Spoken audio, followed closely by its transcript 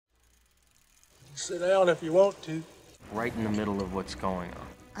Sit down if you want to. Right in the middle of what's going on.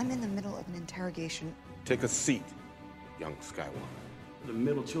 I'm in the middle of an interrogation. Take a seat, young Skywalker. The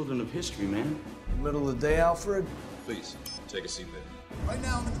middle children of history, man. Middle of the day, Alfred. Please, take a seat there. Right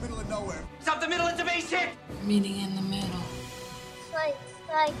now, I'm in the middle of nowhere. Stop the middle, it's a base hit! Meeting in the middle. Like.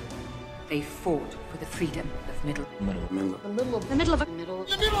 They fought for the freedom of middle. The middle of The middle of a In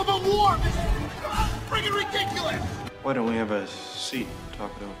the middle of a war! This is freaking ridiculous! Why don't we have a seat and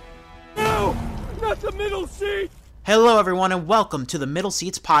talk it over? No! Not the middle seat! Hello, everyone, and welcome to the Middle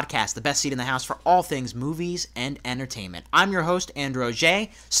Seats Podcast, the best seat in the house for all things movies and entertainment. I'm your host, Andrew Auger,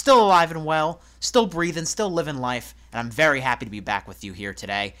 still alive and well, still breathing, still living life, and I'm very happy to be back with you here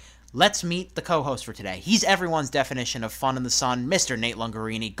today. Let's meet the co-host for today. He's everyone's definition of fun in the sun, Mr. Nate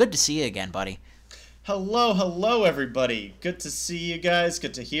Lungarini. Good to see you again, buddy. Hello, everybody. Good to see you guys,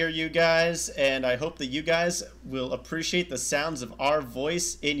 good to hear you guys, and I hope that you guys will appreciate the sounds of our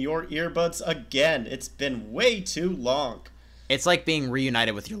voice in your earbuds again. It's been way too long. It's like being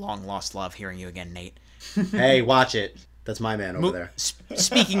reunited with your long-lost love, hearing you again, Nate. Hey, watch it. That's my man over there.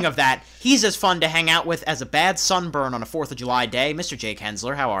 Speaking of that, he's as fun to hang out with as a bad sunburn on a 4th of July day. Mr. Jake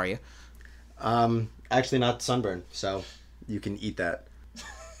Hensler, how are you? Actually not sunburn, so you can eat that.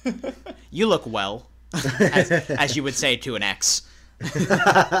 You look well, as you would say to an ex.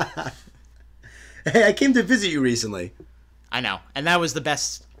 Hey, I came to visit you recently. I know, and that was the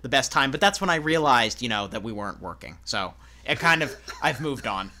best time, but that's when I realized, that we weren't working. So, I've moved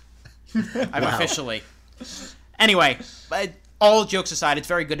on. Officially. Anyway, all jokes aside, it's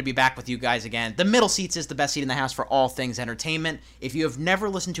very good to be back with you guys again. The Middle Seats is the best seat in the house for all things entertainment. If you have never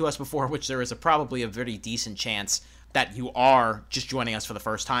listened to us before, which there is probably a very decent chance that you are just joining us for the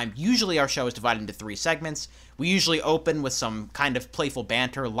first time, usually our show is divided into 3 segments. We usually open with some kind of playful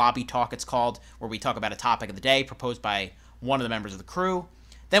banter, lobby talk it's called, where we talk about a topic of the day proposed by one of the members of the crew.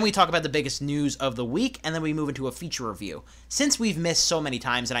 Then we talk about the biggest news of the week, and then we move into a feature review. Since we've missed so many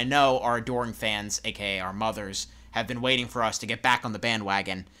times, and I know our adoring fans, aka our mothers, have been waiting for us to get back on the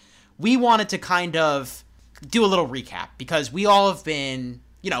bandwagon, we wanted to kind of do a little recap, because we all have been,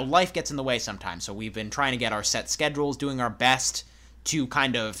 life gets in the way sometimes, so we've been trying to get our set schedules, doing our best to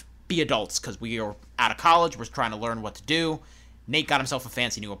kind of be adults, because we are out of college, we're trying to learn what to do. Nate got himself a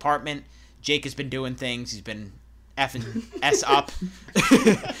fancy new apartment. Jake has been doing things, he's been effing S up.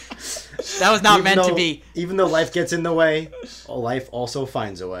 That was not meant to be. Even though life gets in the way, life also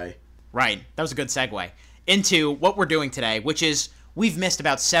finds a way. Right. That was a good segue into what we're doing today, which is we've missed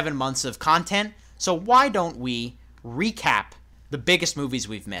about 7 months of content. So why don't we recap the biggest movies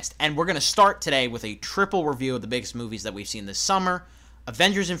we've missed? And we're going to start today with a triple review of the biggest movies that we've seen this summer: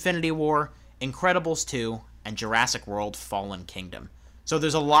 Avengers Infinity War, Incredibles 2, and Jurassic World Fallen Kingdom. So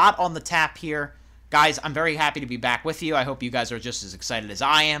there's a lot on the tap here. Guys, I'm very happy to be back with you. I hope you guys are just as excited as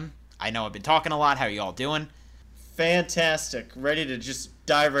I am. I know I've been talking a lot. How are you all doing? Fantastic. Ready to just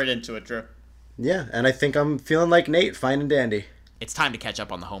dive right into it, Drew. Yeah, and I think I'm feeling like Nate, fine and dandy. It's time to catch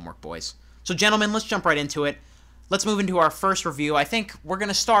up on the homework, boys. So, gentlemen, let's jump right into it. Let's move into our first review. I think we're going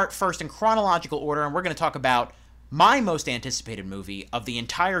to start first in chronological order, and we're going to talk about my most anticipated movie of the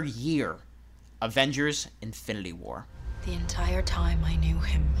entire year, Avengers Infinity War. The entire time I knew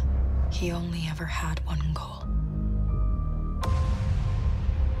him, he only ever had one goal: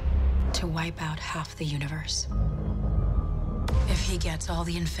 to wipe out half the universe. If he gets all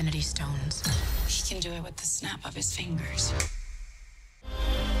the Infinity Stones, he can do it with the snap of his fingers.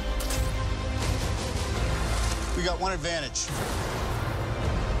 We got one advantage.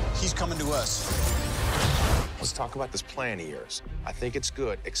 He's coming to us. Let's talk about this plan of yours. I think it's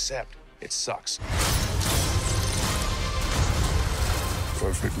good, except it sucks.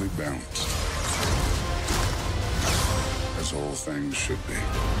 Perfectly balanced, as all things should be.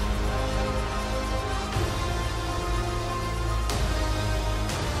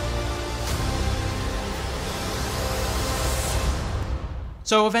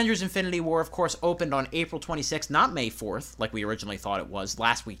 So Avengers Infinity War, of course, opened on April 26th, not May 4th, like we originally thought it was.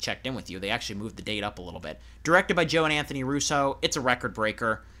 Last week checked in with you. They actually moved the date up a little bit. Directed by Joe and Anthony Russo. It's a record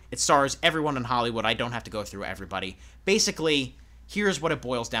breaker. It stars everyone in Hollywood. I don't have to go through everybody. Basically, here's what it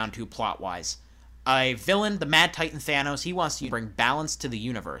boils down to plot-wise. A villain, the Mad Titan Thanos, he wants to bring balance to the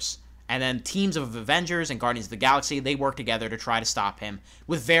universe. And then teams of Avengers and Guardians of the Galaxy, they work together to try to stop him,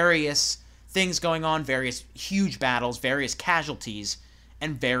 with various things going on, various huge battles, various casualties,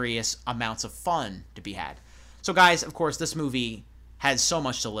 and various amounts of fun to be had. So guys, of course, this movie has so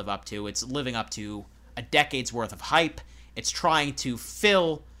much to live up to. It's living up to a decade's worth of hype. It's trying to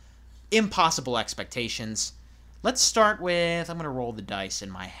fill impossible expectations. Let's start with, I'm going to roll the dice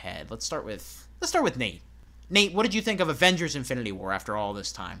in my head. Let's start with Nate. Nate, what did you think of Avengers Infinity War after all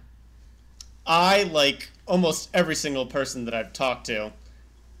this time? I, like almost every single person that I've talked to,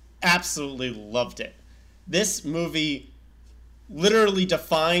 absolutely loved it. This movie literally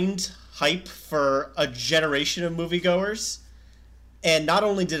defined hype for a generation of moviegoers. And not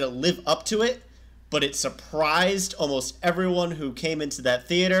only did it live up to it, but it surprised almost everyone who came into that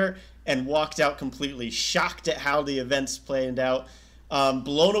theater and walked out completely shocked at how the events played out,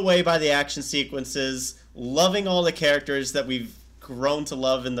 blown away by the action sequences, loving all the characters that we've grown to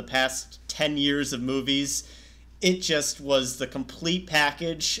love in the past 10 years of movies. It just was the complete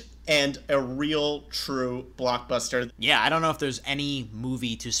package and a real, true blockbuster. Yeah, I don't know if there's any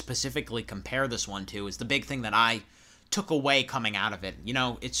movie to specifically compare this one to. Is the big thing that I took away coming out of it. You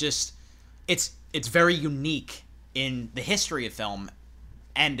know, it's just, it's very unique in the history of film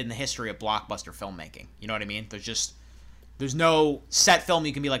and in the history of blockbuster filmmaking. You know what I mean? There's no set film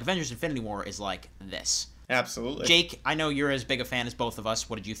you can be like, Avengers Infinity War is like this. Absolutely. Jake, I know you're as big a fan as both of us.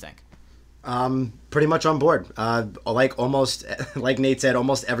 What did you think? Pretty much on board. Like Nate said,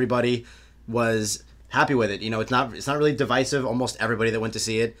 almost everybody was happy with it. You know, it's not really divisive. Almost everybody that went to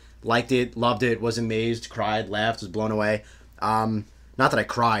see it liked it, loved it, was amazed, cried, laughed, was blown away. Not that I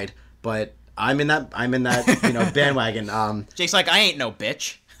cried, but I'm in that bandwagon. Jake's like, I ain't no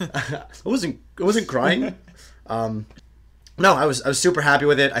bitch. I wasn't crying. No, I was super happy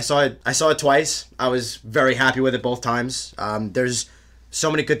with it. I saw it twice. I was very happy with it both times. There's so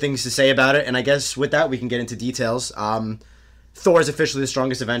many good things to say about it, and I guess with that we can get into details. Thor is officially the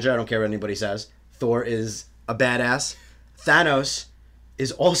strongest Avenger. I don't care what anybody says. Thor is a badass. Thanos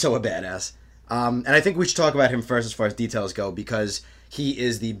is also a badass. And I think we should talk about him first as far as details go, because he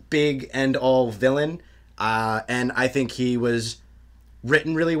is the big end-all villain. And I think he was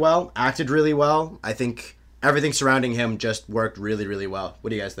written really well, acted really well. I think everything surrounding him just worked really, really well. What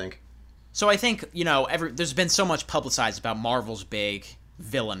do you guys think? So I think, you know, there's been so much publicized about Marvel's big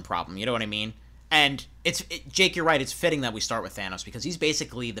villain problem. You know what I mean? And Jake, you're right. It's fitting that we start with Thanos because he's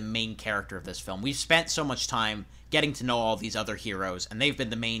basically the main character of this film. We've spent so much time getting to know all these other heroes, and they've been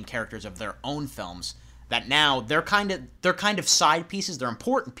the main characters of their own films, that now they're kind of side pieces. They're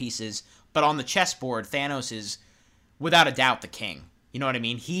important pieces, but on the chessboard, Thanos is without a doubt the king. You know what I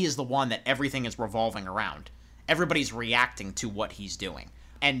mean? He is the one that everything is revolving around. Everybody's reacting to what he's doing.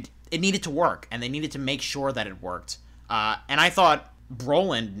 And it needed to work, and they needed to make sure that it worked. And I thought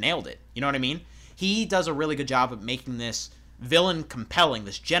Brolin nailed it. You know what I mean? He does a really good job of making this villain compelling,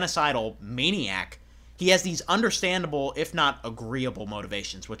 this genocidal maniac. He has these understandable, if not agreeable,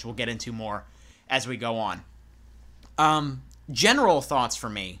 motivations, which we'll get into more as we go on. General thoughts for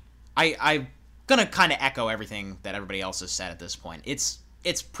me. I'm gonna kind of echo everything that everybody else has said at this point. It's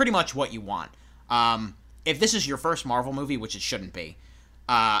pretty much what you want. If this is your first Marvel movie, which it shouldn't be,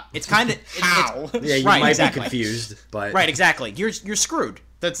 it's kind of how? Yeah, you right, might exactly. be confused, but right, exactly. You're screwed.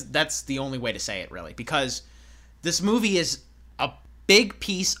 That's the only way to say it, really, because this movie is a big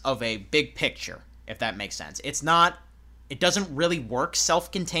piece of a big picture, if that makes sense. It doesn't really work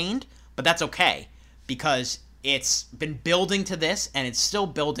self-contained, but that's okay because it's been building to this, and it's still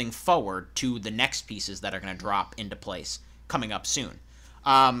building forward to the next pieces that are going to drop into place coming up soon.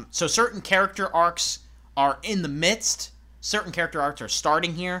 So certain character arcs are in the midst. Certain character arcs are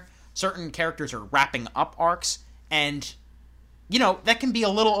starting here. Certain characters are wrapping up arcs. And, you know, that can be a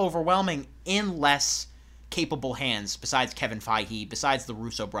little overwhelming in less capable hands besides Kevin Feige, besides the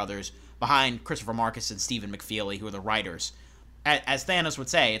Russo brothers, behind Christopher Marcus and Stephen McFeely, who are the writers. As Thanos would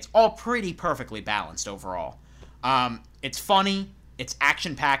say, it's all pretty perfectly balanced overall. It's funny, it's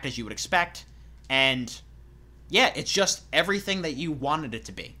action-packed as you would expect, and yeah, it's just everything that you wanted it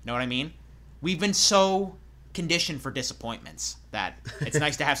to be. Know what I mean? We've been so conditioned for disappointments that it's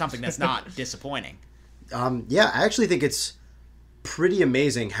nice to have something that's not disappointing. Yeah, I actually think it's pretty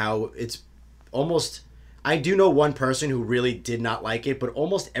amazing how it's almost... I do know one person who really did not like it, but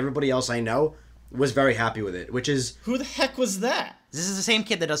almost everybody else I know was very happy with it, which is... Who the heck was that? This is the same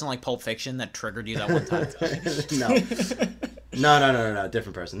kid that doesn't like Pulp Fiction that triggered you that one time. No,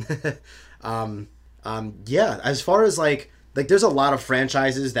 different person. Yeah, as far as like there's a lot of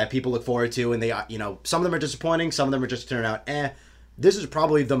franchises that people look forward to, and they, you know, some of them are disappointing, some of them are just turning out This is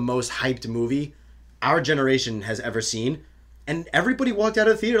probably the most hyped movie our generation has ever seen, and everybody walked out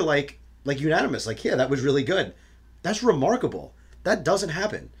of the theater like unanimous, like, yeah, that was really good. That's remarkable. That doesn't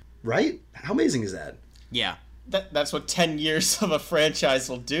happen, right? How amazing is that? Yeah. That's what 10 years of a franchise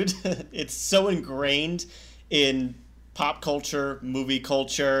will do. It's so ingrained in pop culture, movie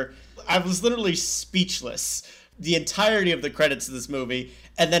culture. I was literally speechless the entirety of the credits of this movie,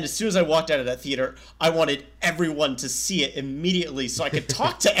 and then as soon as I walked out of that theater, I wanted everyone to see it immediately so I could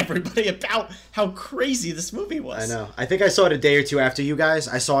talk to everybody about how crazy this movie was. I know. I think I saw it a day or two after you guys.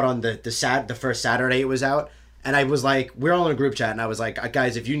 I saw it on the first Saturday it was out, and I was like, we're all in a group chat, and I was like,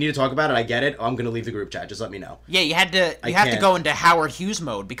 guys, if you need to talk about it, I get it. I'm going to leave the group chat. Just let me know. Yeah, you have to go into Howard Hughes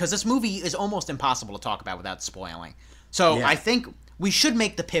mode because this movie is almost impossible to talk about without spoiling. So I think we should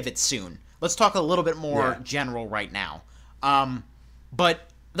make the pivot soon. Let's talk a little bit more general right now. But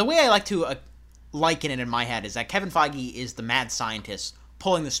the way I like to liken it in my head is that Kevin Feige is the mad scientist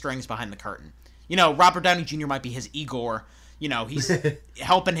pulling the strings behind the curtain. You know, Robert Downey Jr. might be his Igor. You know, he's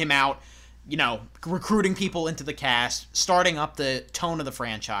helping him out, you know, recruiting people into the cast, starting up the tone of the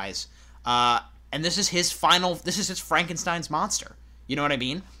franchise. And this is his Frankenstein's monster. You know what I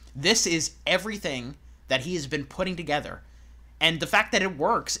mean? This is everything that he has been putting together. And the fact that it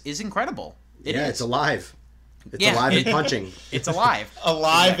works is incredible. It's alive. It's alive and punching. It's alive.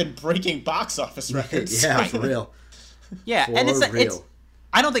 Alive and breaking box office records. Yeah, for real. Yeah, and it's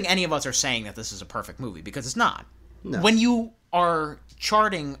I don't think any of us are saying that this is a perfect movie, because it's not. No. When you are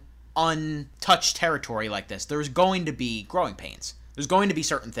charting untouched territory like this, there's going to be growing pains. There's going to be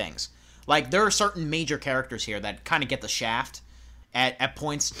certain things. Like, there are certain major characters here that kind of get the shaft at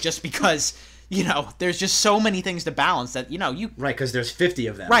points just because... You know, there's just so many things to balance that, you know, you... Right, because there's 50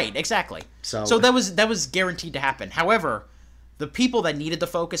 of them. Right, exactly. So that was guaranteed to happen. However, the people that needed the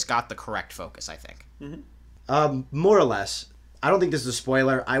focus got the correct focus, I think. Mm-hmm. More or less. I don't think this is a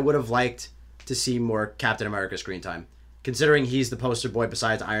spoiler. I would have liked to see more Captain America screen time. Considering he's the poster boy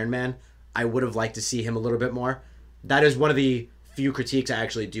besides Iron Man, I would have liked to see him a little bit more. That is one of the few critiques I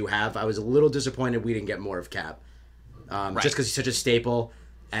actually do have. I was a little disappointed we didn't get more of Cap. Just because he's such a staple...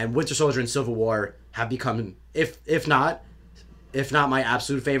 And Winter Soldier and Civil War have become, if not my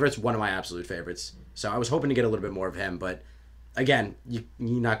absolute favorites, one of my absolute favorites. So I was hoping to get a little bit more of him, but again, you're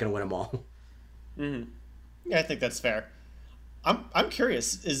not going to win them all. Mm-hmm. Yeah, I think that's fair. I'm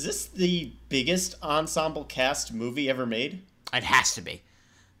curious. Is this the biggest ensemble cast movie ever made? It has to be,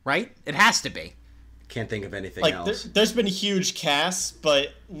 right? It has to be. Can't think of anything like, else. There's been huge casts, but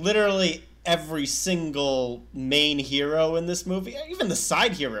literally every single main hero in this movie, even the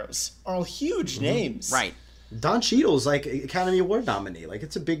side heroes, are all huge names. Right. Don Cheadle's like Academy Award nominee. Like,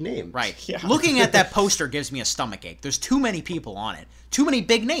 it's a big name. Right. Yeah. Looking at that poster gives me a stomach ache. There's too many people on it. Too many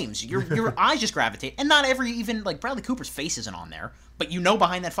big names. Your eyes just gravitate. And not even, like, Bradley Cooper's face isn't on there. But you know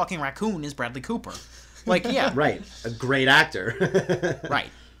behind that fucking raccoon is Bradley Cooper. Like, yeah. Right. A great actor.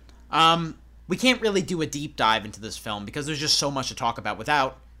 Right. We can't really do a deep dive into this film because there's just so much to talk about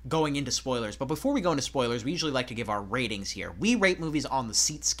without going into spoilers. But before we go into spoilers, we usually like to give our ratings here. We rate movies on the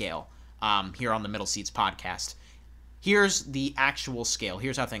seat scale here on the Middle Seats podcast. Here's the actual scale.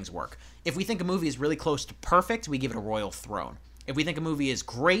 Here's how things work. If we think a movie is really close to perfect, we give it a royal throne. If we think a movie is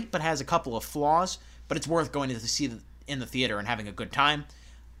great but has a couple of flaws, but it's worth going to see in the theater and having a good time,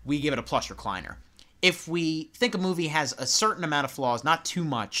 we give it a plush recliner. If we think a movie has a certain amount of flaws, not too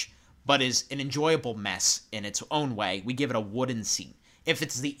much, but is an enjoyable mess in its own way, we give it a wooden seat. If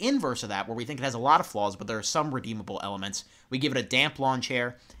it's the inverse of that, where we think it has a lot of flaws, but there are some redeemable elements, we give it a damp lawn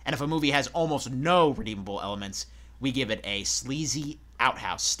chair. And if a movie has almost no redeemable elements, we give it a sleazy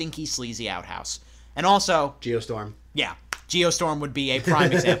outhouse, stinky, sleazy outhouse. And also... Geostorm. Yeah, Geostorm would be a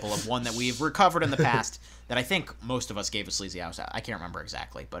prime example of one that we've recovered in the past that I think most of us gave a sleazy outhouse. I can't remember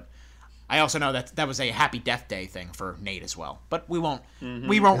exactly, but I also know that was a Happy Death Day thing for Nate as well. But we won't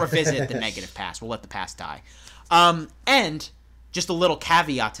revisit the negative past. We'll let the past die. And... just a little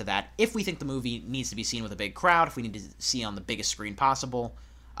caveat to that, if we think the movie needs to be seen with a big crowd, if we need to see on the biggest screen possible,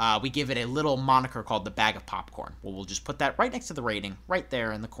 we give it a little moniker called the bag of popcorn. Well, we'll just put that right next to the rating, right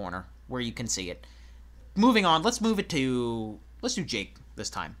there in the corner, where you can see it. Moving on, let's do Jake this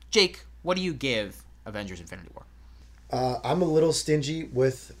time. Jake, what do you give Avengers Infinity War? I'm a little stingy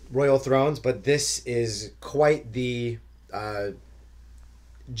with Royal Thrones, but this is quite the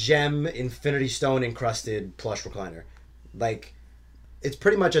gem Infinity Stone encrusted plush recliner. Like, it's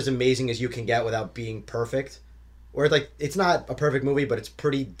pretty much as amazing as you can get without being perfect. Or, like, it's not a perfect movie, but it's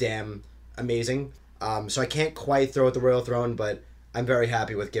pretty damn amazing. So I can't quite throw it the Royal Throne, but I'm very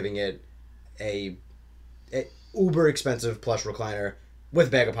happy with giving it a uber expensive plush recliner with a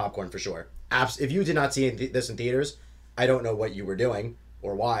bag of popcorn for sure. If you did not see this in theaters, I don't know what you were doing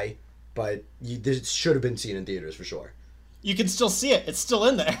or why, but this should have been seen in theaters for sure. You can still see it. It's still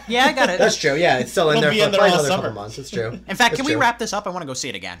in there. Yeah, I got it. That's true. Yeah, it's still in there for probably another couple months. It's true. In fact, can we wrap this up? I want to go see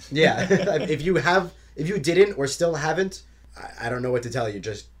it again. Yeah. If you didn't or still haven't, I don't know what to tell you.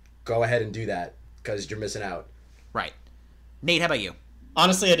 Just go ahead and do that because you're missing out. Right. Nate, how about you?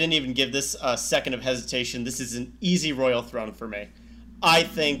 Honestly, I didn't even give this a second of hesitation. This is an easy Royal Throne for me. I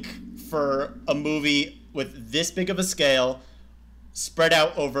think for a movie with this big of a scale, spread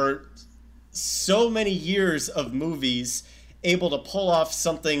out over so many years of movies, able to pull off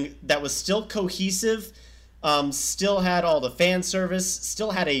something that was still cohesive, still had all the fan service,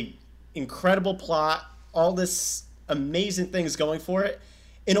 still had a incredible plot, all this amazing things going for it,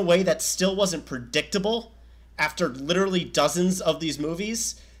 in a way that still wasn't predictable after literally dozens of these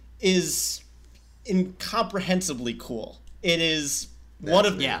movies, is incomprehensibly cool. It is one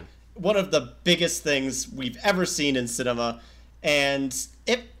of the biggest things we've ever seen in cinema, and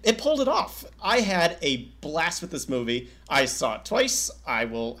it pulled it off. I had a blast with this movie. I saw it twice. I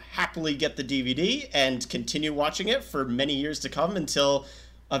will happily get the DVD and continue watching it for many years to come until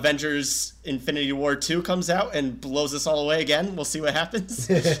Avengers Infinity War 2 comes out and blows us all away again. We'll see what happens.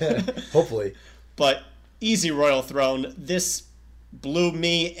 Hopefully. But easy Royal Throne. This blew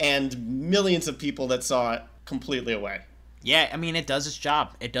me and millions of people that saw it completely away. Yeah, I mean, it does its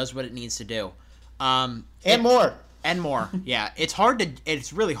job. It does what it needs to do. And more. And more. Yeah,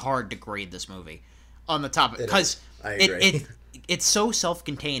 it's really hard to grade this movie on the top, because it's so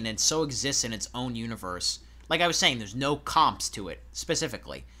self-contained and so exists in its own universe. Like I was saying, there's no comps to it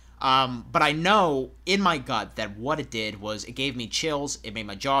specifically. But I know in my gut that what it did was it gave me chills, it made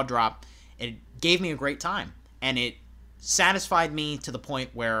my jaw drop, it gave me a great time, and it satisfied me to the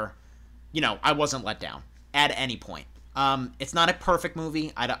point where, I wasn't let down at any point. It's not a perfect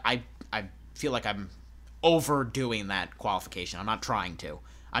movie. I feel like I'm overdoing that qualification. I'm not trying to.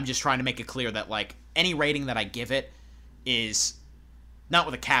 I'm just trying to make it clear that, like, any rating that I give it is not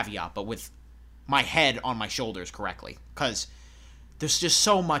with a caveat, but with my head on my shoulders correctly, because there's just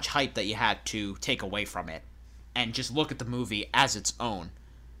so much hype that you had to take away from it and just look at the movie as its own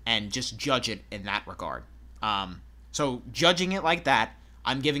and just judge it in that regard. So judging it like that,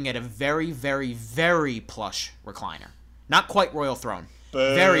 I'm giving it a very, very, very plush recliner. Not quite Royal Throne.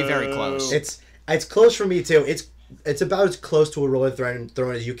 Boo. Very, very close. It's close for me too. It's about as close to a Royal Throne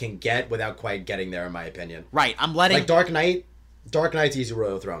as you can get without quite getting there, in my opinion. Right. I'm letting like Dark Knight's easy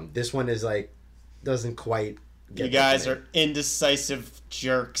Royal Throne. This one is like doesn't quite get. You guys are indecisive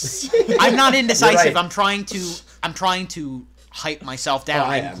jerks. I'm not indecisive. Right. I'm trying to hype myself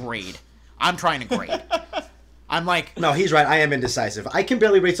down and grade. I'm trying to grade. I'm like... No, he's right. I am indecisive. I can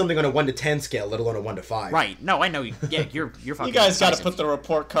barely rate something on a 1 to 10 scale, let alone a 1 to 5. Right. No, I know. Yeah, you're fucking You guys got indecisive. to put the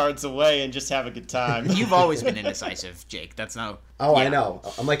report cards away and just have a good time. You've always been indecisive, Jake. That's no... Oh, yeah. I know.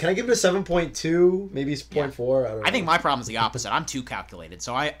 I'm like, can I give it a 7.2? Maybe it's 0.4? I don't know. I think my problem's the opposite. I'm too calculated.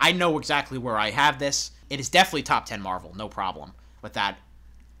 So I know exactly where I have this. It is definitely top 10 Marvel. No problem with that.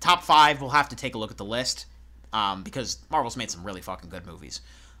 Top 5, we'll have to take a look at the list. Because Marvel's made some really fucking good movies.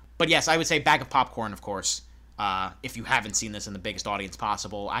 But yes, I would say Bag of Popcorn, of course. If you haven't seen this in the biggest audience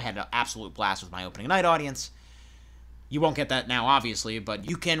possible, I had an absolute blast with my opening night audience. You won't get that now, obviously, but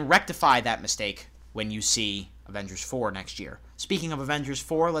you can rectify that mistake when you see Avengers 4 next year. Speaking of Avengers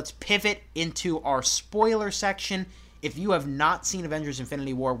 4, let's pivot into our spoiler section. If you have not seen Avengers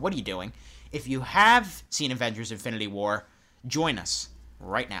Infinity War, what are you doing? If you have seen Avengers Infinity War, join us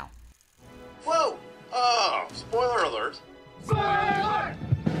right now. Whoa! Oh, spoiler alert! Spoiler!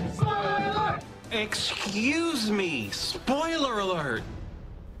 Spoiler! Excuse me! Spoiler alert!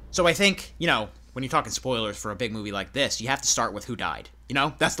 So I think, when you're talking spoilers for a big movie like this, you have to start with who died.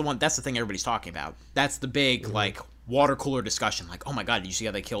 That's the thing everybody's talking about. That's the big, water cooler discussion. Like, oh my god, did you see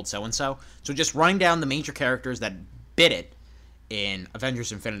how they killed so-and-so? So just running down the major characters that bit it in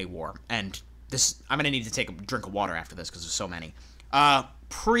Avengers Infinity War. And this, I'm going to need to take a drink of water after this because there's so many.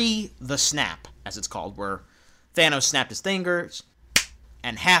 Pre the snap, as it's called, where Thanos snapped his fingers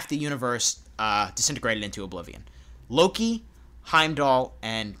and half the universe disintegrated into oblivion. Loki, Heimdall,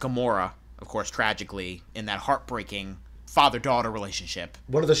 and Gamora, of course, tragically, in that heartbreaking father-daughter relationship.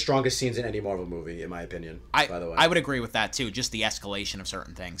 One of the strongest scenes in any Marvel movie, in my opinion, by the way. I would agree with that, too, just the escalation of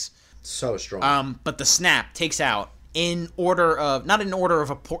certain things. So strong. But the snap takes out, in order of, not in order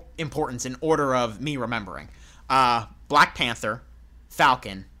of importance, in order of me remembering, Black Panther,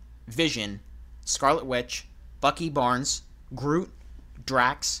 Falcon, Vision, Scarlet Witch, Bucky Barnes, Groot,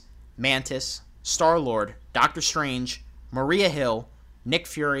 Drax, Mantis, Star-Lord, Doctor Strange, Maria Hill, Nick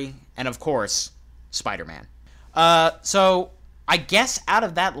Fury, and of course, Spider-Man. So I guess out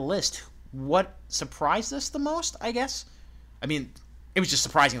of that list, what surprised us the most, I guess? I mean, it was just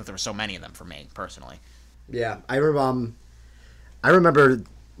surprising that there were so many of them for me, personally. Yeah, I remember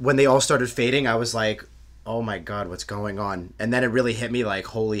when they all started fading, I was like, oh my god, what's going on? And then it really hit me like,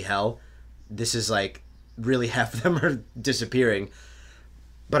 holy hell, this is like, really half of them are disappearing.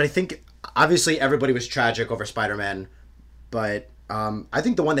 But I think, obviously, everybody was tragic over Spider-Man, but I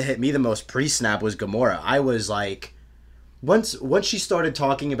think the one that hit me the most pre-snap was Gamora. I was like, once she started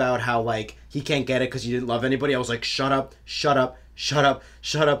talking about how like he can't get it because he didn't love anybody, I was like, shut up, shut up, shut up,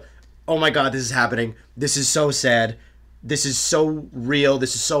 shut up. Oh my God, this is happening. This is so sad. This is so real.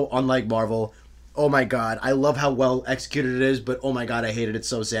 This is so unlike Marvel. Oh my God, I love how well executed it is, but oh my God, I hate it. It's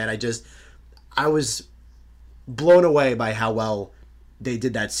so sad. I was blown away by how well they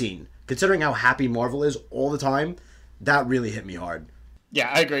did that scene. Considering how happy Marvel is all the time, that really hit me hard. Yeah,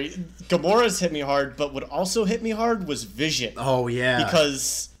 I agree. Gamora's hit me hard, but what also hit me hard was Vision. Oh, yeah.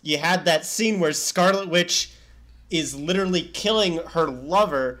 Because you had that scene where Scarlet Witch is literally killing her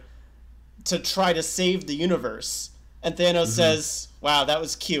lover to try to save the universe. And Thanos says, wow, that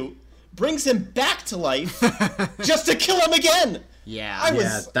was cute. Brings him back to life just to kill him again.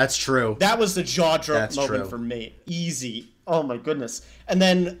 Yeah. That's true. That was the jaw-drop moment for me. Easy. Oh, my goodness. And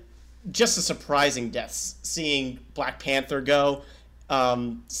then just the surprising deaths. Seeing Black Panther go,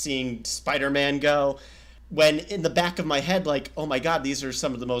 seeing Spider-Man go. When in the back of my head, like, oh my God, these are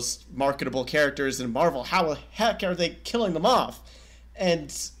some of the most marketable characters in Marvel. How the heck are they killing them off?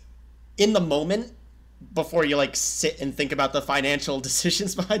 And in the moment, before you like sit and think about the financial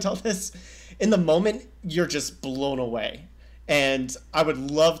decisions behind all this, in the moment, you're just blown away. And I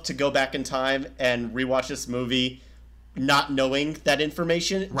would love to go back in time and rewatch this movie not knowing that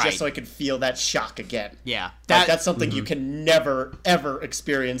information, just so I could feel that shock again. Yeah. That's something you can never, ever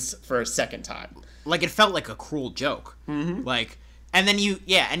experience for a second time. Like, it felt like a cruel joke. Mm-hmm. Like, and then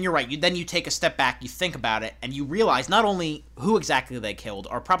and you're right, then you take a step back, you think about it, and you realize not only who exactly they killed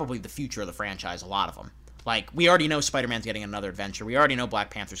are probably the future of the franchise, a lot of them. Like, we already know Spider-Man's getting another adventure. We already know Black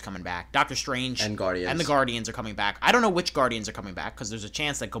Panther's coming back. Doctor Strange and the Guardians are coming back. I don't know which Guardians are coming back, because there's a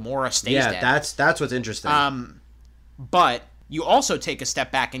chance that Gamora stays dead. Yeah, that's what's interesting. But you also take a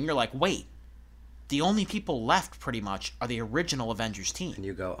step back, and you're like, wait, the only people left, pretty much, are the original Avengers team. And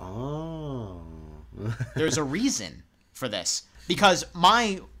you go, oh. There's a reason for this. Because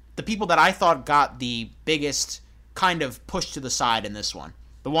the people that I thought got the biggest kind of push to the side in this one,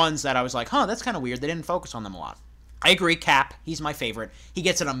 the ones that I was like, that's kind of weird, they didn't focus on them a lot. I agree, Cap, he's my favorite. He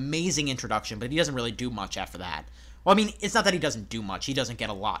gets an amazing introduction, but he doesn't really do much after that. Well, I mean, it's not that he doesn't do much, he doesn't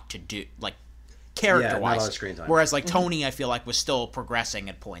get a lot to do, like, character-wise. Yeah, not a lot of screen time. Whereas, like, Tony, I feel like, was still progressing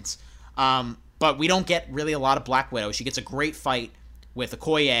at points. But we don't get really a lot of Black Widow. She gets a great fight with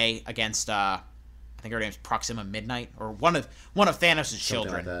Okoye against, I think her name's Proxima Midnight, or one of Thanos'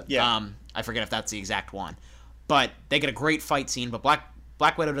 children. Like that. Yeah. I forget if that's the exact one. But they get a great fight scene, but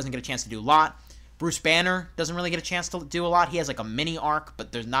Black Widow doesn't get a chance to do a lot. Bruce Banner doesn't really get a chance to do a lot. He has like a mini arc,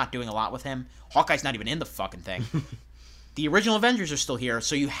 but they're not doing a lot with him. Hawkeye's not even in the fucking thing. The original Avengers are still here,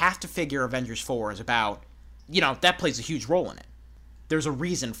 so you have to figure Avengers 4 is about, that plays a huge role in it. There's a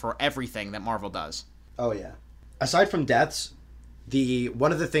reason for everything that Marvel does. Oh, yeah. Aside from deaths,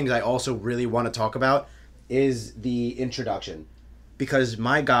 one of the things I also really want to talk about is the introduction. Because,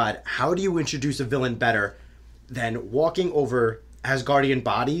 my God, how do you introduce a villain better than walking over Asgardian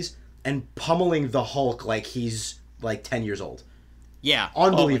bodies and pummeling the Hulk like he's, 10 years old? Yeah.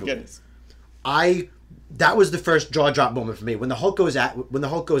 Unbelievable. Oh, my goodness. That was the first jaw drop moment for me. When the Hulk goes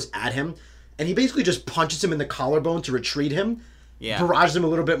at him, and he basically just punches him in the collarbone to retreat him, barrages him a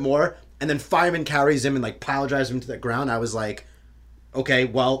little bit more, and then Fireman carries him and pile drives him to the ground. I was like, okay,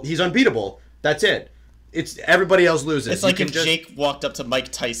 well, he's unbeatable. That's it. It's everybody else loses. It's like if Jake walked up to Mike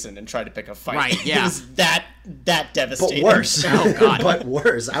Tyson and tried to pick a fight. Right, yeah. It was that devastating. But worse. Oh, God. But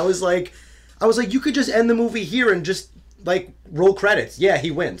worse. I was like, you could just end the movie here and just roll credits. Yeah,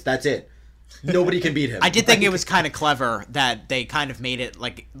 he wins. That's it. Nobody can beat him. I did think it was kind of clever that they kind of made it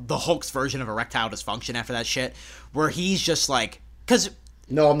like the Hulk's version of erectile dysfunction after that shit, where he's just like, because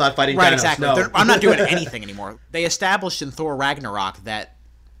no, I'm not fighting right, Thanos. exactly. No. I'm not doing anything anymore. They established in Thor Ragnarok that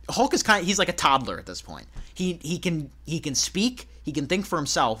Hulk is he's like a toddler at this point. He can speak, he can think for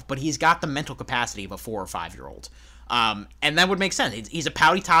himself, but he's got the mental capacity of a 4 or 5 year old. And that would make sense. He's a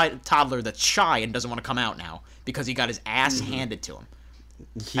pouty toddler that's shy and doesn't want to come out now because he got his ass handed to him.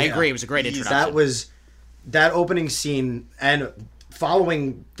 Yeah. I agree. It was a great introduction. That opening scene, and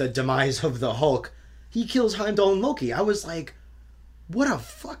following the demise of the Hulk, he kills Heimdall and Loki. I was like, what a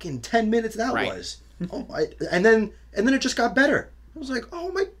fucking 10 minutes that was. Oh, and then it just got better. I was like,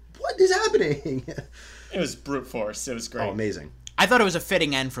 oh my, what is happening? It was brute force. It was great. Oh, amazing. I thought it was a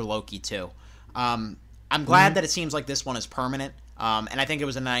fitting end for Loki too. I'm glad that it seems like this one is permanent, and I think it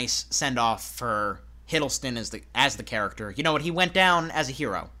was a nice send off for Hiddleston as the character. You know what? He went down as a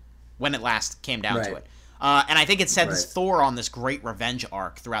hero when it last came down to it. And I think it sets Thor on this great revenge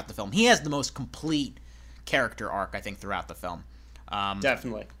arc throughout the film. He has the most complete character arc, I think, throughout the film.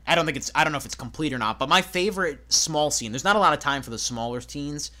 Definitely. I don't know if it's complete or not, but my favorite small scene, there's not a lot of time for the smaller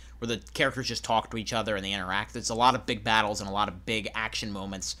scenes where the characters just talk to each other and they interact. There's a lot of big battles and a lot of big action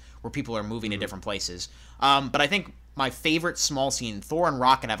moments where people are moving to different places. But I think my favorite small scene, Thor and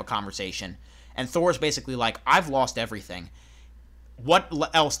Rocket have a conversation, and Thor's basically like, I've lost everything. What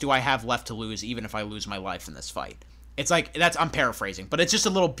else do I have left to lose, even if I lose my life in this fight? It's like, I'm paraphrasing, but it's just a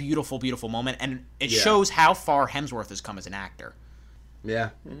little beautiful, beautiful moment, and it shows how far Hemsworth has come as an actor. Yeah,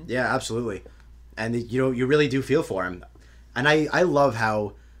 yeah, absolutely. And, you really do feel for him. And I love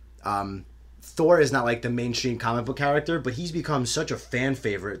how Thor is not like the mainstream comic book character, but he's become such a fan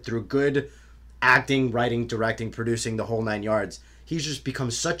favorite through good acting, writing, directing, producing, the whole 9 yards. He's just become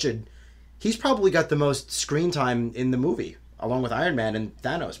he's probably got the most screen time in the movie, along with Iron Man and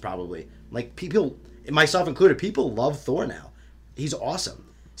Thanos, probably. Like, people, myself included, people love Thor now. He's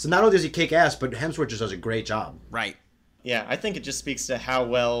awesome. So not only does he kick ass, but Hemsworth just does a great job. Right. Yeah, I think it just speaks to how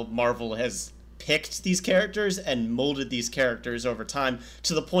well Marvel has picked these characters and molded these characters over time,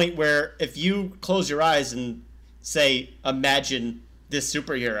 to the point where if you close your eyes and say, imagine this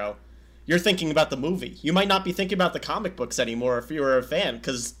superhero, you're thinking about the movie. You might not be thinking about the comic books anymore if you're a fan,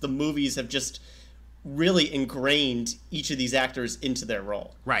 because the movies have just really ingrained each of these actors into their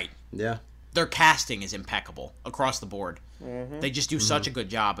role. Right. Yeah. Their casting is impeccable across the board. They just do such a good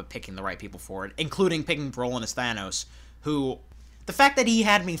job of picking the right people for it, including picking Brolin as Thanos, who, the fact that he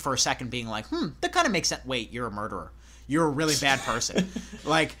had me for a second being like, that kind of makes sense. Wait, you're a murderer. You're a really bad person.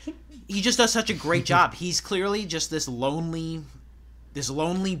 Like, he just does such a great job. He's clearly just this lonely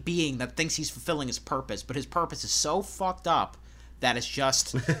being that thinks he's fulfilling his purpose, but his purpose is so fucked up that it's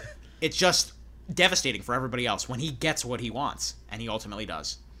just devastating for everybody else when he gets what he wants, and he ultimately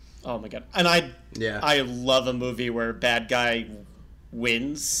does. Oh my god. And I love a movie where bad guy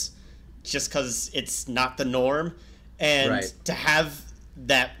wins just because it's not the norm. And to have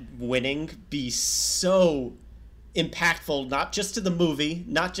that winning be so impactful, not just to the movie,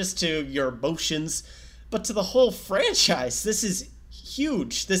 not just to your emotions, but to the whole franchise. This is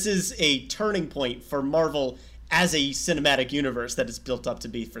huge. This is a turning point for Marvel as a cinematic universe that is built up to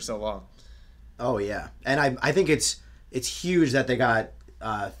be for so long. Oh, yeah. And I think it's huge that they got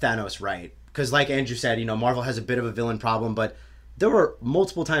Thanos right. Because like Andrew said, Marvel has a bit of a villain problem, but there were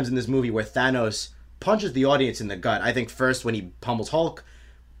multiple times in this movie where Thanos punches the audience in the gut. I think first when he pummels Hulk,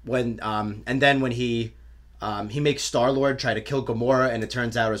 and then when he makes Star-Lord try to kill Gamora, and it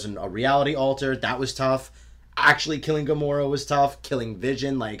turns out it was a reality alter. That was tough. Actually killing Gamora was tough. Killing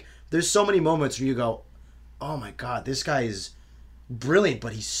Vision, like, there's so many moments where you go, oh my god, this guy is brilliant,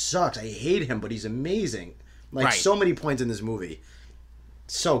 but he sucks. I hate him, but he's amazing. Like, so many points in this movie.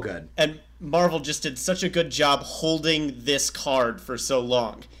 So good. And Marvel just did such a good job holding this card for so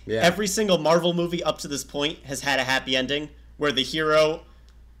long. Yeah. Every single Marvel movie up to this point has had a happy ending where the hero,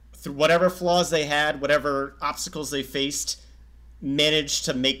 through whatever flaws they had, whatever obstacles they faced, managed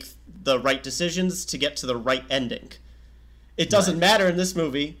to make the right decisions to get to the right ending. It doesn't matter in this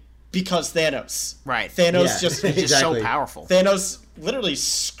movie because Thanos. Right. Thanos he's just so powerful. Thanos literally,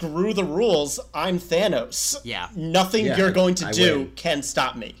 screw the rules. I'm Thanos. Yeah. Nothing you're going to do can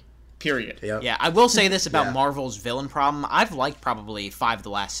stop me. Period. Yep. Yeah, I will say this about Marvel's villain problem. I've liked probably 5 of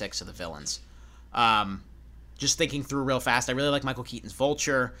the last 6 of the villains. Just thinking through real fast, I really like Michael Keaton's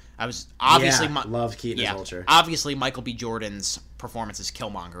Vulture. I was obviously love Keaton as Vulture. Obviously, Michael B. Jordan's performance as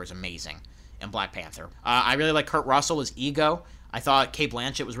Killmonger is amazing in Black Panther. I really like Kurt Russell as Ego. I thought Cate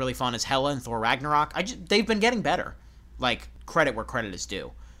Blanchett was really fun as Hela in Thor Ragnarok. They've been getting better. Like, credit where credit is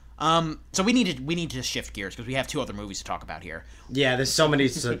due. So we need to shift gears because we have 2 other movies to talk about here. Yeah, there's so much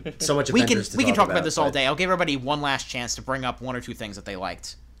Avengers we can talk about this all day. I'll give everybody one last chance to bring up 1 or 2 things that they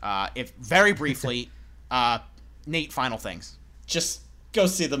liked. If very briefly, Nate, final things. Just go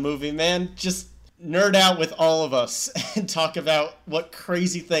see the movie, man. Just nerd out with all of us and talk about what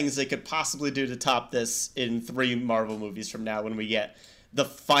crazy things they could possibly do to top this in 3 Marvel movies from now when we get the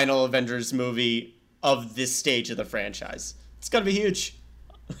final Avengers movie of this stage of the franchise. It's gonna be huge.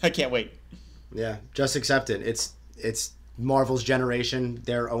 I can't wait. Yeah, just accept it. It's Marvel's generation.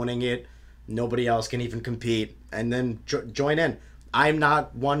 They're owning it. Nobody else can even compete. And then join in. I'm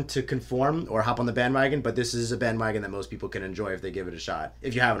not one to conform or hop on the bandwagon, but this is a bandwagon that most people can enjoy if they give it a shot.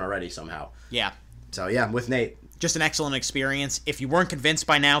 If you haven't already somehow. Yeah. So yeah, I'm with Nate. Just an excellent experience. If you weren't convinced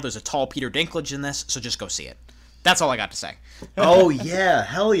by now, there's a tall Peter Dinklage in this, so just go see it. That's all I got to say. Oh yeah,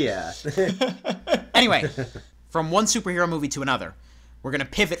 hell yeah. Anyway, from one superhero movie to another, we're going to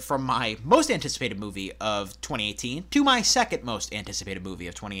pivot from my most anticipated movie of 2018 to my second most anticipated movie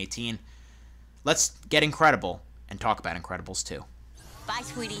of 2018. Let's get Incredible and talk about Incredibles 2. Bye,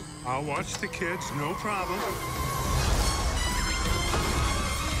 sweetie. I'll watch the kids, no problem.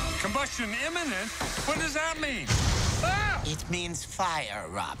 Combustion imminent? What does that mean? Ah! It means fire,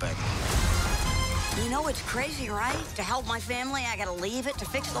 Robin. You know it's crazy, right? To help my family, I gotta leave it. To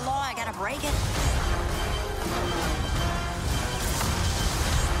fix the law, I gotta break it.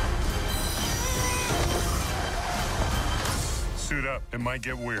 Suit up. It might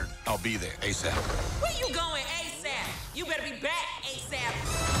get weird. I'll be there ASAP. Where you going ASAP? You better be back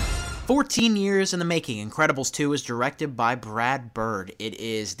ASAP. 14 years in the making, Incredibles 2 is directed by Brad Bird. It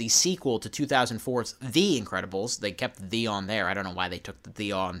is the sequel to 2004's The Incredibles. They kept the on there. I don't know why they took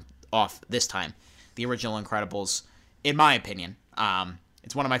the on off this time. The original Incredibles, in my opinion.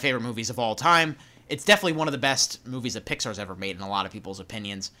 It's one of my favorite movies of all time. It's definitely one of the best movies that Pixar's ever made in a lot of people's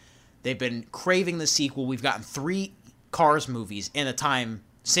opinions. They've been craving the sequel. We've gotten 3 Cars movies in the time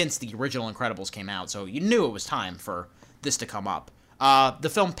since the original Incredibles came out, so you knew it was time for this to come up. The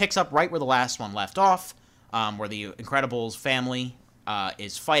film picks up right where the last one left off, where the Incredibles family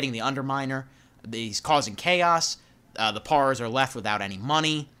is fighting the Underminer. He's causing chaos. The Pars are left without any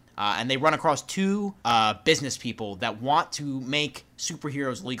money, and they run across 2 business people that want to make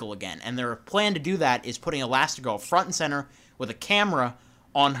superheroes legal again. And their plan to do that is putting Elastigirl front and center with a camera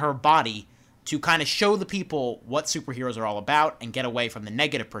on her body to kind of show the people what superheroes are all about and get away from the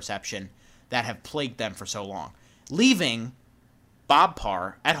negative perception that have plagued them for so long, leaving Bob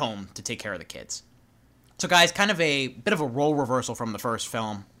Parr at home to take care of the kids. So guys, kind of a bit of a role reversal from the first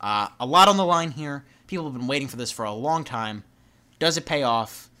film. A lot on the line here. People have been waiting for this for a long time. Does it pay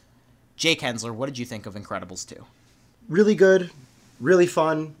off? Jake Hensler, what did you think of Incredibles 2? Really good, really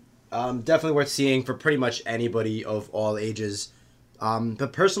fun, definitely worth seeing for pretty much anybody of all ages.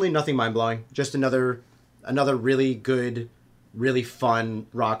 But personally, nothing mind-blowing. Just another really good, really fun,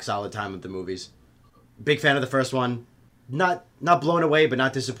 rock-solid time with the movies. Big fan of the first one. Not blown away, but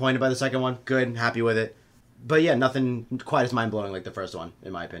not disappointed by the second one. Good, happy with it. But yeah, nothing quite as mind-blowing like the first one,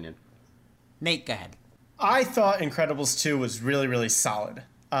 in my opinion. Nate, go ahead. I thought Incredibles 2 was really, really solid.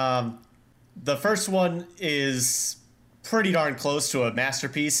 The first one is pretty darn close to a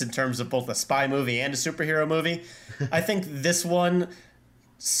masterpiece in terms of both a spy movie and a superhero movie. I think this one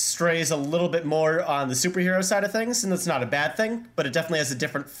strays a little bit more on the superhero side of things, and that's not a bad thing, but it definitely has a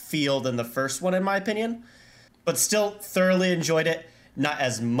different feel than the first one, in my opinion. But still thoroughly enjoyed it. Not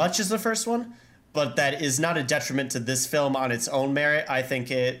as much as the first one, but that is not a detriment to this film on its own merit. I think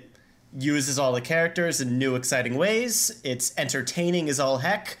it uses all the characters in new, exciting ways. It's entertaining as all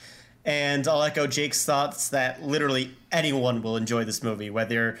heck. And I'll echo Jake's thoughts that literally anyone will enjoy this movie,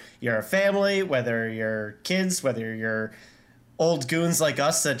 whether you're a family, whether you're kids, whether you're old goons like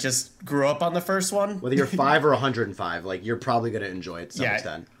us that just grew up on the first one. Whether you're 5 or 105, like, you're probably going to enjoy it to some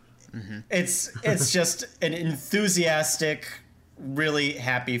extent. Mm-hmm. It's just an enthusiastic, really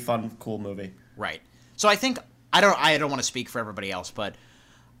happy, fun, cool movie. Right. So I think I don't want to speak for everybody else, but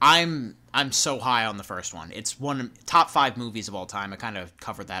I'm so high on the first one. It's one of top 5 movies of all time. I kind of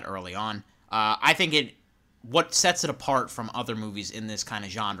covered that early on. I think what sets it apart from other movies in this kind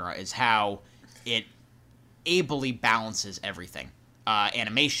of genre is how it ably balances everything.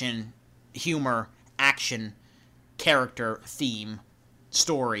 Animation, humor, action, character, theme,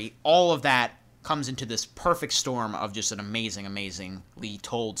 story, all of that comes into this perfect storm of just an amazingly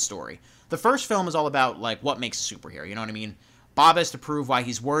told story. The first film is all about, like, what makes a superhero, you know what I mean? Bob has to prove why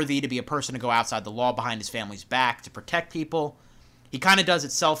he's worthy to be a person to go outside the law behind his family's back to protect people. He kind of does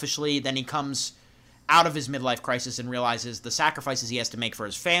it selfishly, then he comes out of his midlife crisis and realizes the sacrifices he has to make for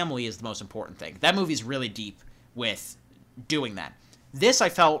his family is the most important thing. That movie's really deep with doing that. This I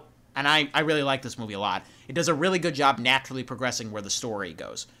felt, and I really like this movie a lot, it does a really good job naturally progressing where the story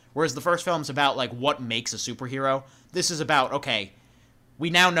goes. Whereas the first film's about, like, what makes a superhero. This is about, okay, we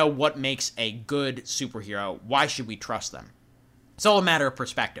now know what makes a good superhero. Why should we trust them? It's all a matter of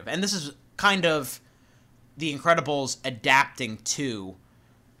perspective. And this is kind of The Incredibles adapting to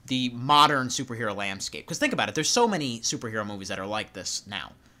the modern superhero landscape. Because think about it, there's so many superhero movies that are like this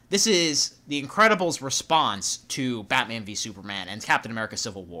now. This is The Incredibles' response to Batman v Superman and Captain America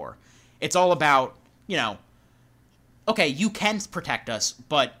Civil War. It's all about, you know, okay, you can protect us,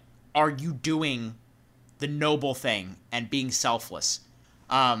 but are you doing the noble thing and being selfless?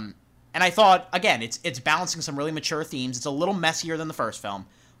 And I thought, again, it's balancing some really mature themes. It's a little messier than the first film,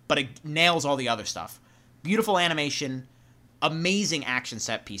 but it nails all the other stuff. Beautiful animation, amazing action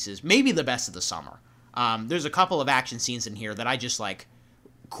set pieces, maybe the best of the summer. There's a couple of action scenes in here that I just, like,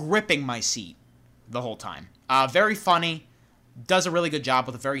 gripping my seat the whole time. Very funny, does a really good job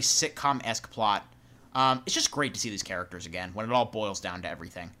with a very sitcom-esque plot. It's just great to see these characters again when it all boils down to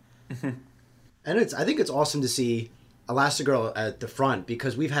everything. And I think it's awesome to see Elastigirl at the front,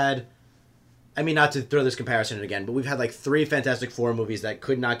 because we've had I mean, not to throw this comparison in again, but we've had like 3 Fantastic Four movies that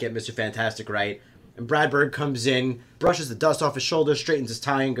could not get Mr. Fantastic right. And Brad Bird comes in, brushes the dust off his shoulders, straightens his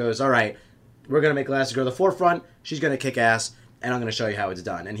tie, and goes, all right, we're going to make Elastigirl the forefront. She's going to kick ass, and I'm going to show you how it's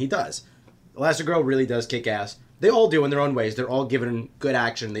done. And he does. Elastigirl really does kick ass. They all do in their own ways. They're all given good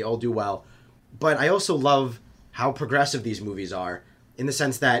action. They all do well. But I also love how progressive these movies are in the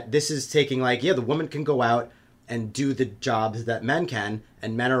sense that this is taking like, yeah, the woman can go out and do the jobs that men can,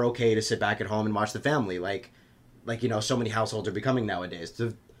 and men are okay to sit back at home and watch the family, like you know, so many households are becoming nowadays.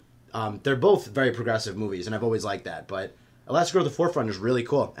 They're both very progressive movies, and I've always liked that. But Elastigirl: The Forefront is really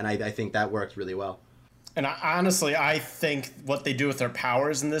cool, and I think that worked really well. And honestly, I think what they do with their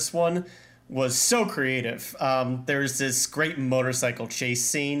powers in this one was so creative. There's this great motorcycle chase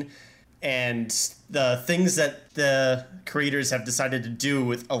scene, and the things that the creators have decided to do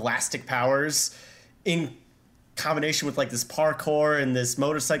with elastic powers in combination with like this parkour and this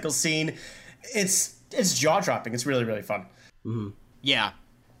motorcycle scene, it's jaw-dropping. It's really, really fun. Mm-hmm. Yeah.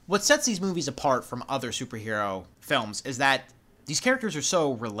 What sets these movies apart from other superhero films is that these characters are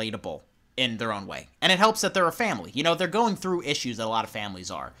so relatable in their own way. And it helps that they're a family. You know, they're going through issues that a lot of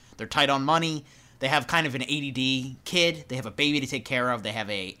families are. They're tight on money. They have kind of an ADD kid. They have a baby to take care of. They have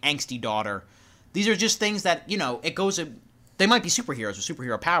a angsty daughter. These are just things that, you know, they might be superheroes with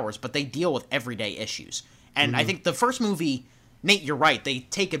superhero powers, but they deal with everyday issues. And I think the first movie, Nate, you're right, they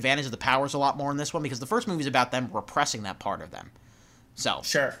take advantage of the powers a lot more in this one because the first movie is about them repressing that part of them. So,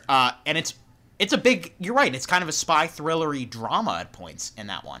 sure. And it's a big, you're right, it's kind of a spy thrillery drama at points in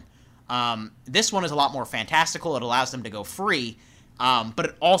that one. This one is a lot more fantastical. It allows them to go free, but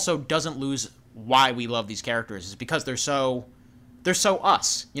it also doesn't lose why we love these characters. Is because they're so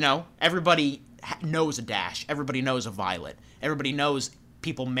us, you know? Everybody knows a Dash. Everybody knows a Violet. Everybody knows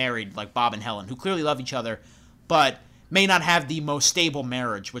people married like Bob and Helen who clearly love each other, but may not have the most stable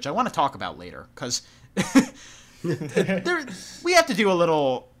marriage, which I want to talk about later, because we have to do a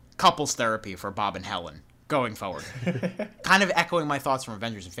little couples therapy for Bob and Helen going forward. Kind of echoing my thoughts from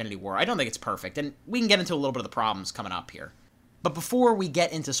Avengers Infinity War. I don't think it's perfect, and we can get into a little bit of the problems coming up here. But before we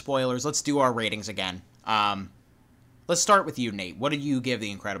get into spoilers, let's do our ratings again. Let's start with you, Nate. What did you give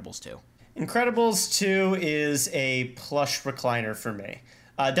The Incredibles 2? Incredibles 2 is a plush recliner for me.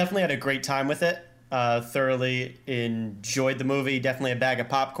 Definitely had a great time with it. Thoroughly enjoyed the movie. Definitely a bag of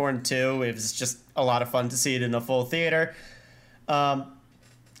popcorn, too. It was just a lot of fun to see it in a full theater.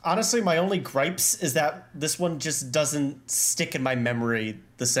 Honestly, my only gripes is that this one just doesn't stick in my memory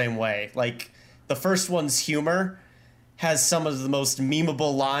the same way. Like, the first one's humor has some of the most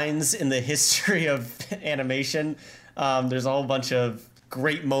memeable lines in the history of animation. There's a whole bunch of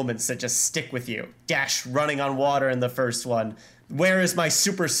great moments that just stick with you. Dash running on water in the first one. Where is my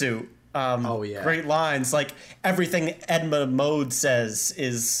super suit? Oh, yeah. Great lines. Like, everything Edna Mode says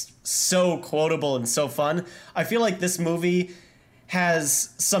is so quotable and so fun. I feel like this movie has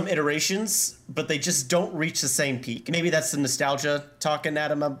some iterations, but they just don't reach the same peak. Maybe that's the nostalgia talking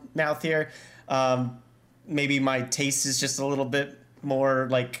out of my mouth here. Maybe my taste is just a little bit more,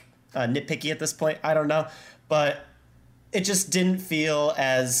 like, nitpicky at this point. I don't know. But it just didn't feel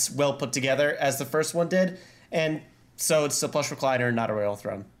as well put together as the first one did. And so it's a plush recliner, not a royal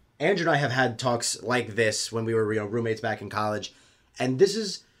throne. Andrew and I have had talks like this when we were, roommates back in college. And this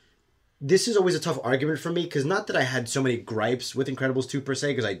is always a tough argument for me, because not that I had so many gripes with Incredibles 2 per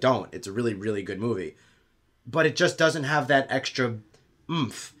se, because I don't. It's a really, really good movie. But it just doesn't have that extra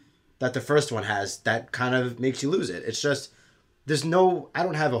oomph that the first one has that kind of makes you lose it. It's just, I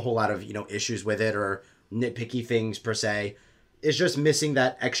don't have a whole lot of, issues with it or nitpicky things per se. It's just missing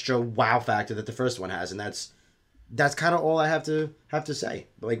that extra wow factor that the first one has, and that's kind of all I have to say.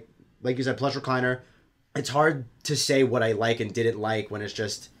 Like you said, plush recliner. It's hard to say what I like and didn't like when it's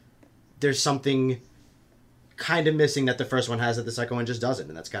just there's something kind of missing that the first one has that the second one just doesn't,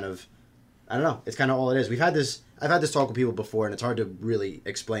 and that's kind of, I don't know. It's kind of all it is. I've had this talk with people before, and it's hard to really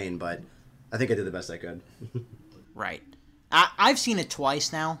explain, but I think I did the best I could. Right. I've seen it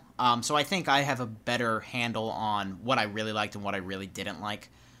twice now, so I think I have a better handle on what I really liked and what I really didn't like.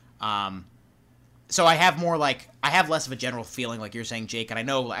 So I have less of a general feeling, like you're saying, Jake, and I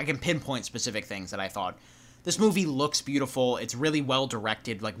know I can pinpoint specific things that I thought. This movie looks beautiful. It's really well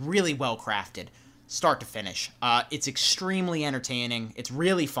directed, like really well crafted, start to finish. It's extremely entertaining. It's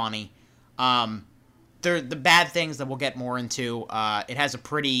really funny. The bad things that we'll get more into. It's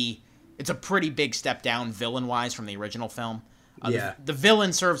a pretty big step down villain-wise from the original film. Yeah. The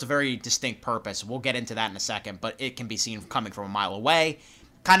villain serves a very distinct purpose. We'll get into that in a second, but it can be seen coming from a mile away.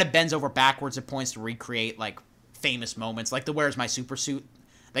 Kind of bends over backwards at points to recreate, like, famous moments, like the Where's My Super Suit?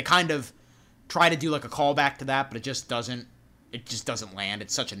 They kind of try to do, like, a callback to that, but it just doesn't land.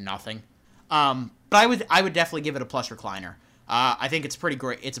 It's such a nothing. But I would definitely give it a plus recliner. I think it's pretty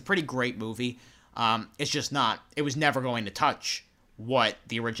great. It's a pretty great movie. It's just not. It was never going to touch what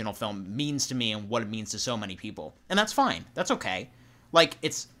the original film means to me and what it means to so many people, and that's fine. That's okay. Like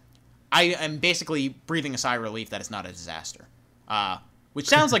I am basically breathing a sigh of relief that it's not a disaster. Which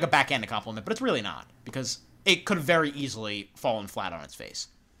sounds like a backhanded compliment, but it's really not, because it could have very easily fallen flat on its face.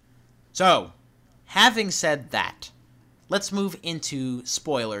 So, having said that, let's move into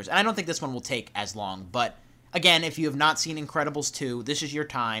spoilers. And I don't think this one will take as long, but again, if you have not seen Incredibles 2, this is your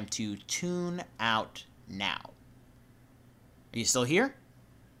time to tune out now. Are you still here?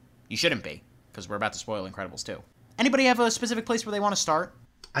 You shouldn't be, because we're about to spoil Incredibles 2. Anybody have a specific place where they want to start?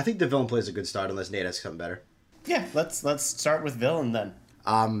 I think the villain plays a good start, unless Nate has something better. Yeah, let's start with villain then.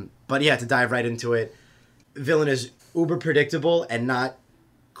 But yeah, to dive right into it, villain is uber predictable and not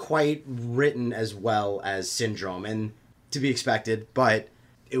quite written as well as Syndrome, and to be expected, but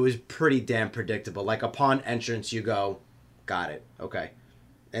it was pretty damn predictable. Like, upon entrance, you go, got it, okay.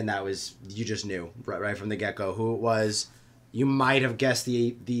 And that was, you just knew right from the get-go who it was. You might have guessed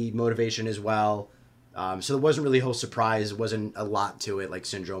the motivation as well. So it wasn't really a whole surprise. It wasn't a lot to it like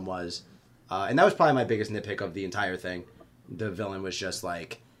Syndrome was. And that was probably my biggest nitpick of the entire thing. The villain was just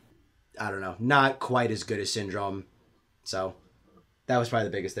like, I don't know, not quite as good as Syndrome. So that was probably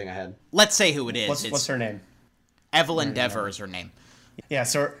the biggest thing I had. Let's say who it is. What's her name? Evelyn Dever is her name. Yeah,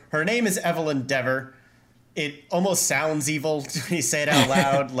 so her name is Evelyn Dever. It almost sounds evil when you say it out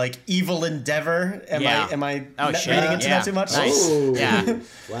loud, like evil endeavor. Am I reading into that too much? Nice. Ooh. Yeah.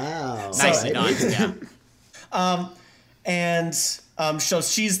 Wow. Nicely done. Yeah. So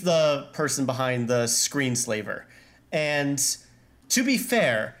she's the person behind the screenslaver. And to be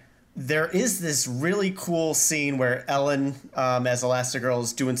fair, there is this really cool scene where Ellen, as Elastigirl,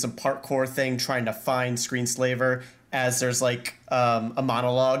 is doing some parkour thing trying to find screenslaver as there's like a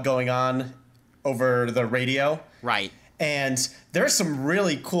monologue going on over the radio. Right. And there's some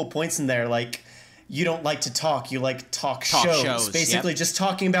really cool points in there, like, you don't like to talk, you like talk shows. Basically, just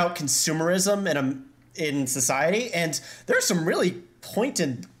talking about consumerism in society. And there's some really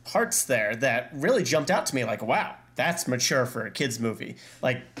pointed parts there that really jumped out to me, like, wow, that's mature for a kids movie.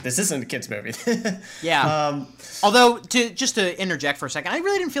 Like, this isn't a kids movie. Yeah. Although, just to interject for a second, I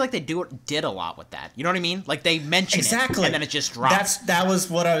really didn't feel like they did a lot with that. You know what I mean? Like, they mention it, and then it just drops. That was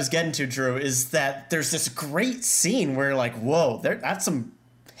what I was getting to, Drew, is that there's this great scene where, like, whoa, that's some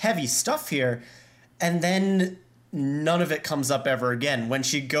heavy stuff here. And then none of it comes up ever again. When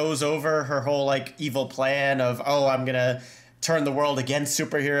she goes over her whole, like, evil plan of, oh, I'm going to turn the world against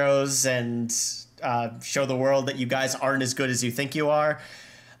superheroes and show the world that you guys aren't as good as you think you are.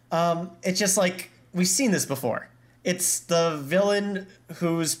 It's just like, we've seen this before. It's the villain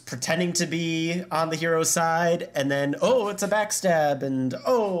who's pretending to be on the hero's side, and then, oh, it's a backstab, and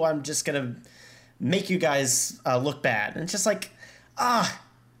oh, I'm just gonna make you guys look bad. And it's just like,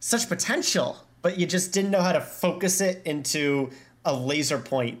 such potential, but you just didn't know how to focus it into a laser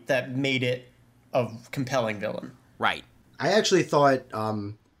point that made it a compelling villain. Right. I actually thought,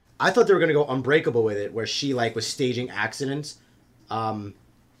 I thought they were going to go Unbreakable with it, where she, like, was staging accidents. So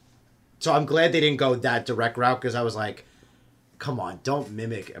I'm glad they didn't go that direct route, because I was like, come on, don't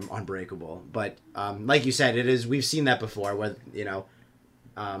mimic Unbreakable. But like you said, we've seen that before, where, you know,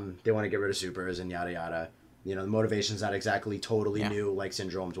 they want to get rid of supers and yada yada. You know, the motivation's not exactly totally new like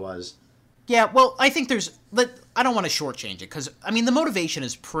Syndrome's was. Yeah, well, I think I don't want to shortchange it, because, I mean, the motivation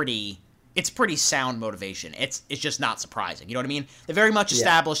is pretty sound motivation. It's just not surprising. You know what I mean? They very much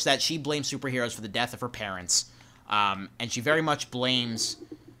established that she blames superheroes for the death of her parents, and she very much blames,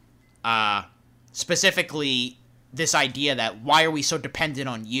 specifically, this idea that, why are we so dependent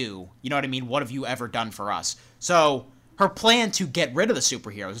on you? You know what I mean? What have you ever done for us? So, her plan to get rid of the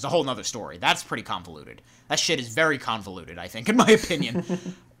superheroes is a whole nother story. That's pretty convoluted. That shit is very convoluted, I think, in my opinion.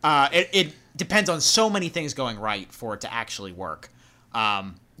 It depends on so many things going right for it to actually work.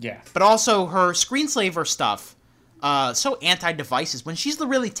 Yeah. But also her screenslaver stuff, so anti-devices when she's the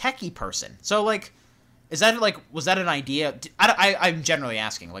really techie person. So, like, was that an idea? I'm generally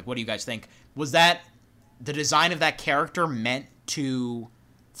asking, like, what do you guys think? Was that the design of that character meant to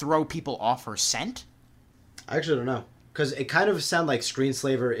throw people off her scent? I actually don't know, because it kind of sounds like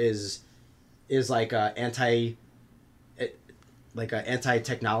screenslaver is like a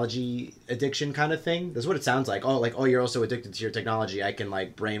anti-technology addiction kind of thing. That's what it sounds like. Oh, you're also addicted to your technology. I can,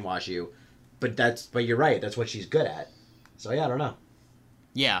 like, brainwash you. But you're right. That's what she's good at. So yeah, I don't know.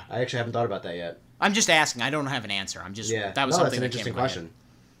 Yeah. I actually haven't thought about that yet. I'm just asking. I don't have an answer. That was something that's an interesting question.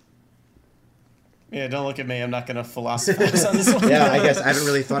 Yeah, don't look at me. I'm not going to philosophize on this one. Yeah, I guess I haven't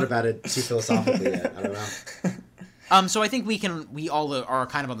really thought about it too philosophically yet. I don't know. So I think we all are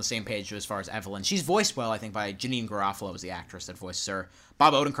kind of on the same page as far as Evelyn. She's voiced well, I think, by Janine Garofalo is the actress that voices her.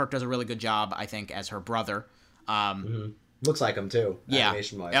 Bob Odenkirk does a really good job, I think, as her brother. Looks like him too. Yeah.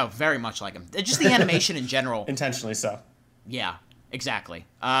 Animation-wise. Oh, very much like him. Just the animation in general. Intentionally so. Yeah, exactly.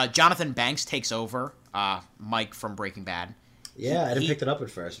 Jonathan Banks takes over Mike from Breaking Bad. Yeah, I didn't pick it up at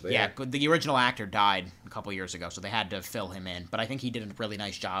first. But yeah, the original actor died a couple years ago, so they had to fill him in. But I think he did a really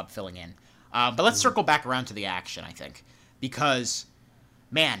nice job filling in. But let's circle back around to the action, I think. Because,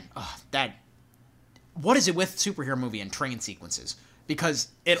 man, what is it with superhero movie and train sequences? Because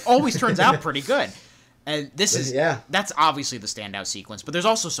it always turns out pretty good. And that's obviously the standout sequence. But there's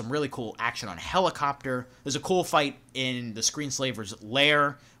also some really cool action on a helicopter. There's a cool fight in the Screenslaver's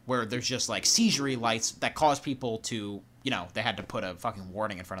lair where there's just like seizure lights that cause people to, they had to put a fucking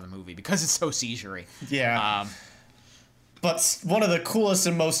warning in front of the movie because it's so seizure-y. Yeah. But one of the coolest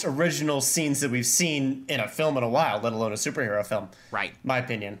and most original scenes that we've seen in a film in a while, let alone a superhero film. Right. My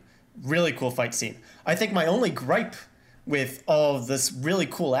opinion. Really cool fight scene. I think my only gripe with all of this really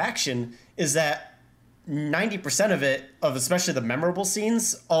cool action is that 90% of it, especially the memorable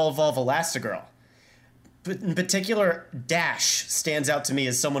scenes, all involve Elastigirl. But in particular, Dash stands out to me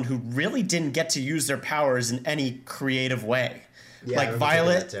as someone who really didn't get to use their powers in any creative way. Yeah, like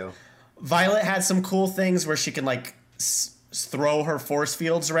Violet had some cool things where she can like throw her force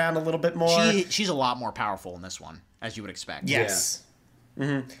fields around a little bit more. She's a lot more powerful in this one, as you would expect. Yes.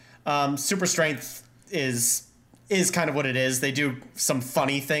 Yeah. Mm-hmm. Super strength is kind of what it is. They do some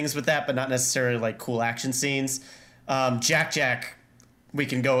funny things with that, but not necessarily like cool action scenes. Jack, we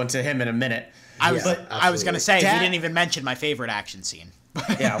can go into him in a minute. I was going to say, he didn't even mention my favorite action scene.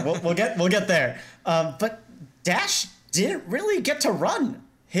 Yeah, we'll get there. But Dash didn't really get to run.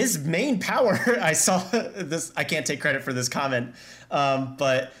 His main power, I saw this, I can't take credit for this comment,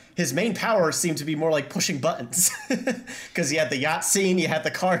 but his main power seemed to be more like pushing buttons. Because he had the yacht scene, you had the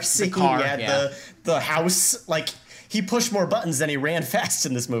car scene, you had the house. Like, he pushed more buttons than he ran fast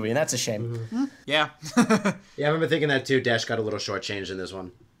in this movie, and that's a shame. Mm-hmm. Yeah. Yeah, I remember thinking that too. Dash got a little shortchanged in this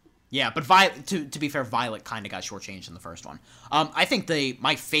one. Yeah, but to be fair, Violet kind of got shortchanged in the first one. I think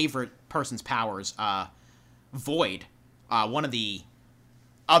my favorite person's powers, Void, one of the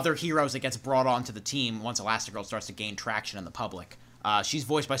other heroes that gets brought onto the team once Elastigirl starts to gain traction in the public. She's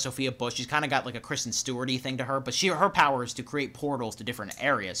voiced by Sophia Bush. She's kind of got like a Kristen Stewart-y thing to her, but her power is to create portals to different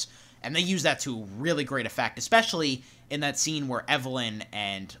areas, and they use that to really great effect, especially in that scene where Evelyn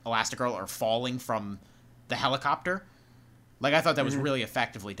and Elastigirl are falling from the helicopter. Like, I thought that was really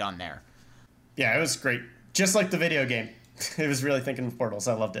effectively done there. Yeah, it was great. Just like the video game. It was really thinking of portals.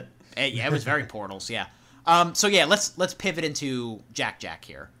 I loved it. Yeah, it was very Portals, yeah. So yeah, let's pivot into Jack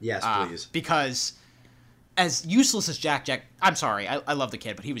here. Yes, please. Because as useless as Jack, I'm sorry, I love the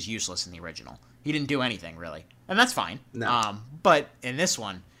kid, but he was useless in the original. He didn't do anything, really. And that's fine. No. But in this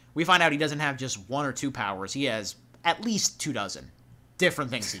one, we find out he doesn't have just one or two powers. He has at least 24 different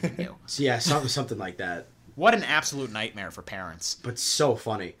things he can do. Yeah, something like that. What an absolute nightmare for parents. But so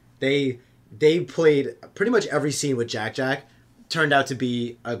funny. They played pretty much every scene with Jack turned out to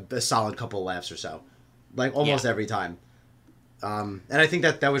be a solid couple laughs or so. Like, almost every time. And I think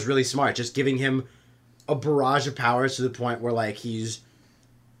that was really smart. Just giving him a barrage of powers to the point where, like, he's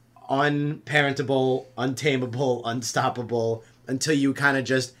unparentable, untamable, unstoppable, until you kind of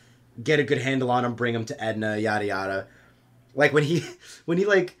just get a good handle on him, bring him to Edna, yada yada. Like, when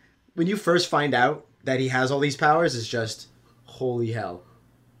you first find out that he has all these powers, it's just, holy hell.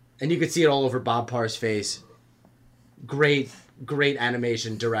 And you could see it all over Bob Parr's face. Great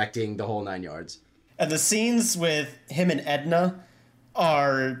animation, directing, the whole 9 yards. And the scenes with him and Edna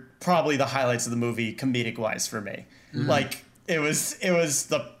are probably the highlights of the movie, comedic-wise, for me. Mm-hmm. Like, it was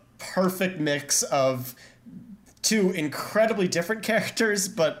the perfect mix of two incredibly different characters,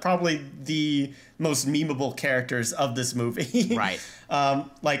 but probably the most memeable characters of this movie. Right.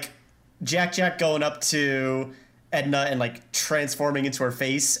 Like, Jack going up to Edna and, like, transforming into her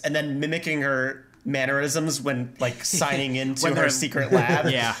face, and then mimicking her mannerisms when, like, signing into her secret lab.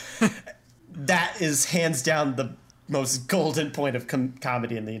 Yeah. That is hands down the most golden point of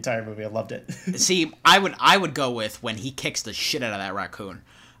comedy in the entire movie. I loved it. See, I would go with when he kicks the shit out of that raccoon.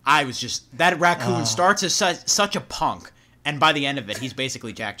 That raccoon starts as such a punk, and by the end of it, he's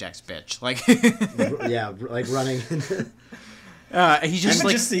basically Jack's bitch. Like, yeah, like running. He's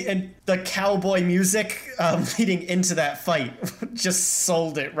just and the cowboy music leading into that fight just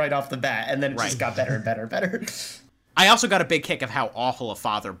sold it right off the bat, and then it just got better and better and better. I also got a big kick of how awful a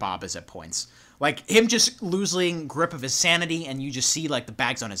father Bob is at points. Like, him just losing grip of his sanity, and you just see, like, the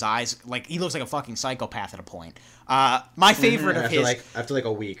bags on his eyes. Like, he looks like a fucking psychopath at a point. My favorite of his... After, like,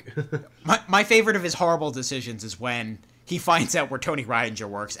 a week. my favorite of his horrible decisions is when he finds out where Tony Reidinger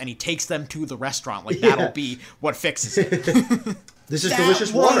works, and he takes them to the restaurant. Like, that'll be what fixes it. This is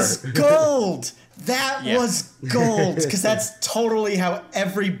delicious water. That was gold! That was gold! Because that's totally how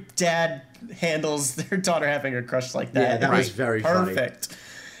every dad handles their daughter having a crush like that. Yeah, that was very perfect. Funny.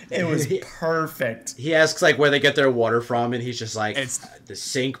 It was perfect. He asks, like, where they get their water from, and he's just like, it's the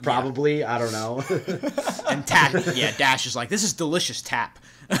sink, probably. Yeah. I don't know. And Dash is like, this is delicious tap.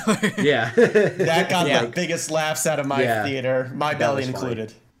 Yeah. That got the biggest laughs out of my theater, my belly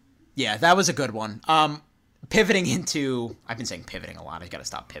included. Funny. Yeah, that was a good one. Pivoting into... I've been saying pivoting a lot. I gotta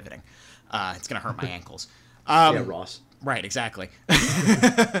stop pivoting. It's gonna hurt my ankles. Yeah, Ross. Right, exactly.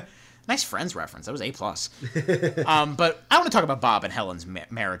 Nice Friends reference. That was A+. But I want to talk about Bob and Helen's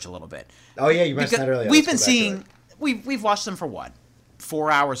marriage a little bit. Oh yeah, you mentioned that earlier. We've been seeing... We've watched them for what?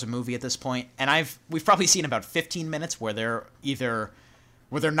 4 hours of movie at this point, and we've probably seen about 15 minutes where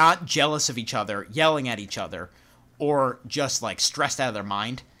they're not jealous of each other, yelling at each other, or just like stressed out of their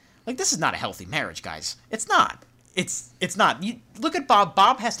mind. Like, this is not a healthy marriage, guys. It's not. It's not. You look at Bob.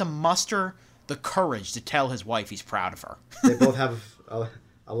 Bob has to muster the courage to tell his wife he's proud of her. They both have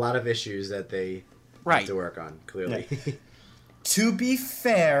a lot of issues that they have to work on, clearly. Yeah. To be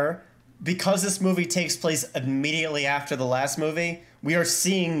fair, because this movie takes place immediately after the last movie, we are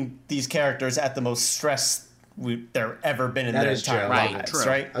seeing these characters at the most stress they've ever been in their entire lives,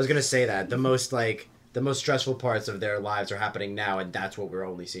 right? I was going to say that. The most stressful parts of their lives are happening now, and that's what we're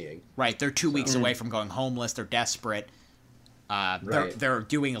only seeing. Right. They're 2 weeks away from going homeless. They're desperate. They're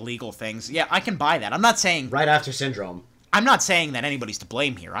doing illegal things. Yeah, I can buy that. I'm not saying... Right after Syndrome. I'm not saying that anybody's to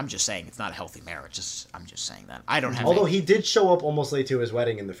blame here. I'm just saying it's not a healthy marriage. I'm just saying that. I don't have... Although he did show up almost late to his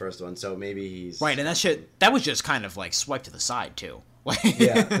wedding in the first one, so maybe he's... Right, and that was just kind of like swiped to the side, too.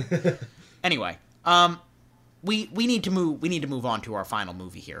 Yeah. Anyway, we need to move on to our final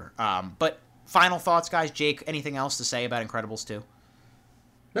movie here. But final thoughts, guys. Jake, anything else to say about Incredibles 2?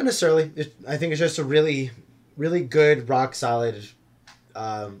 Not necessarily. I think it's just a really, really good, rock solid,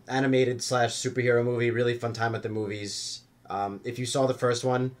 animated / superhero movie. Really fun time at the movies. If you saw the first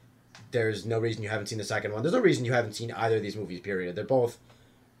one, there's no reason you haven't seen the second one. There's no reason you haven't seen either of these movies. Period. They're both.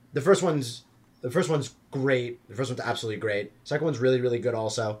 The first one's great. The first one's absolutely great. Second one's really, really good.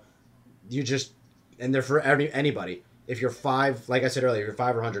 Also, and they're for anybody. If you're 5, like I said earlier, if you're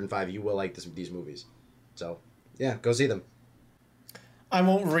 5 or 105, you will like these movies. So yeah, go see them. I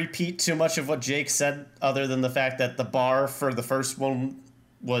won't repeat too much of what Jake said, other than the fact that the bar for the first one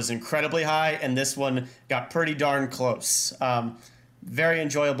was incredibly high, and this one got pretty darn close. Very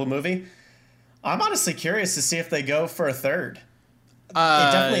enjoyable movie. I'm honestly curious to see if they go for a third. It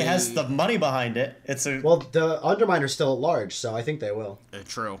definitely has the money behind it. Well, the Underminer's still at large, so I think they will.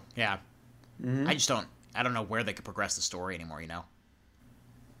 True, yeah. Mm-hmm. I don't know where they could progress the story anymore, you know?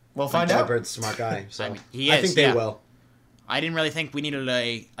 We'll find out. Bird's a smart guy, so I think they will. I didn't really think we needed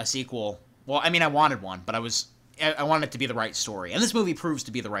a sequel. Well, I mean, I wanted one, but I wanted it to be the right story. And this movie proves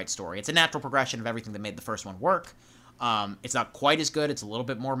to be the right story. It's a natural progression of everything that made the first one work. It's not quite as good. It's a little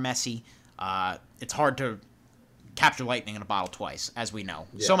bit more messy. It's hard to capture lightning in a bottle twice, as we know.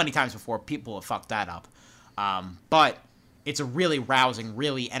 Yeah. So many times before, people have fucked that up. But it's a really rousing,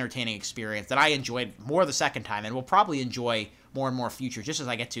 really entertaining experience that I enjoyed more the second time and will probably enjoy more and more future, just as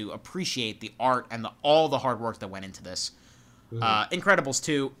I get to appreciate the art and all the hard work that went into this. Mm-hmm. Incredibles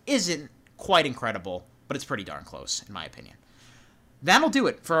 2 isn't quite incredible, but it's pretty darn close, in my opinion. That'll do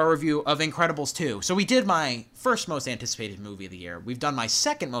it for our review of Incredibles 2. So we did my first most anticipated movie of the year. We've done my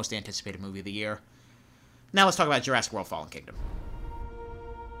second most anticipated movie of the year. Now let's talk about Jurassic World Fallen Kingdom.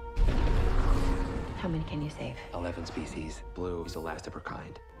 How many can you save? 11 species. Blue is the last of her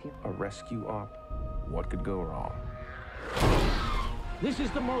kind. A rescue op. What could go wrong? This is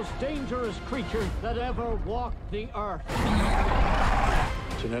the most dangerous creature that ever walked the earth.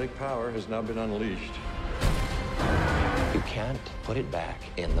 Genetic power has now been unleashed. You can't put it back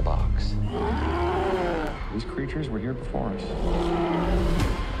in the box. These creatures were here before us.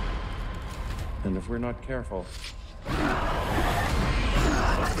 And if we're not careful,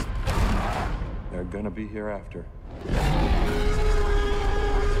 they're gonna be hereafter.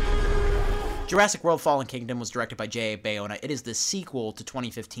 Jurassic World Fallen Kingdom was directed by J.A. Bayona. It is the sequel to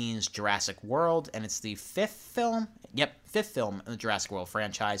 2015's Jurassic World, and it's the fifth film in the Jurassic World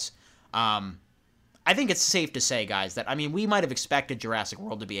franchise. I think it's safe to say, guys, that, I mean, we might have expected Jurassic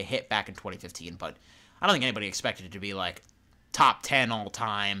World to be a hit back in 2015, but I don't think anybody expected it to be, like, top 10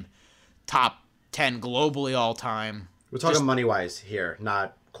 all-time, top 10 globally all-time. We're talking money-wise here,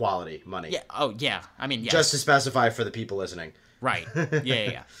 not quality money. Yeah. Oh, yeah. I mean, yes. Just to specify for the people listening. Right.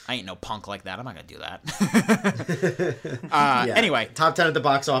 Yeah. I ain't no punk like that. I'm not going to do that. Anyway. Top 10 at the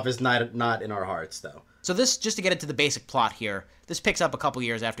box office, not in our hearts, though. So this, just to get into the basic plot here, this picks up a couple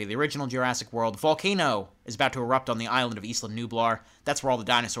years after the original Jurassic World. Volcano is about to erupt on the island of Isla Nublar. That's where all the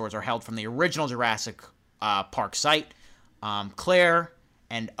dinosaurs are held from the original Jurassic Park site. Claire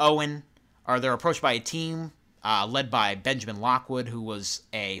and Owen they're approached by a team led by Benjamin Lockwood, who was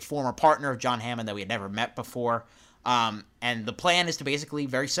a former partner of John Hammond that we had never met before. And the plan is to basically,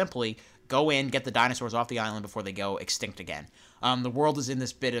 very simply, go in, get the dinosaurs off the island before they go extinct again. The world is in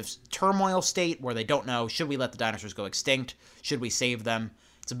this bit of turmoil state where they don't know, should we let the dinosaurs go extinct? Should we save them?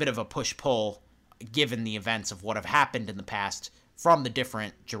 It's a bit of a push-pull, given the events of what have happened in the past from the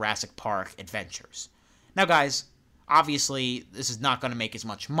different Jurassic Park adventures. Now, guys, obviously, this is not going to make as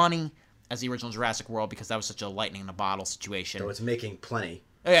much money as the original Jurassic World because that was such a lightning-in-a-bottle situation. So it's making plenty.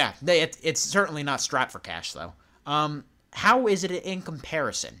 Yeah, it's certainly not strapped for cash, though. How is it in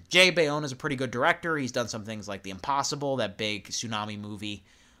comparison? Jay Bayona is a pretty good director. He's done some things like The Impossible, that big tsunami movie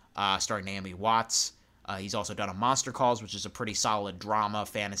starring Naomi Watts. He's also done a Monster Calls, which is a pretty solid drama,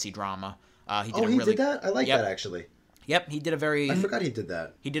 fantasy drama. He did that? I like that, actually. Yep, he did I forgot he did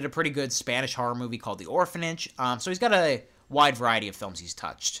that. He did a pretty good Spanish horror movie called The Orphanage. So he's got a wide variety of films he's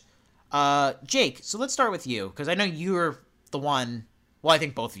touched. Jake, so let's start with you, because I know you're the one... Well, I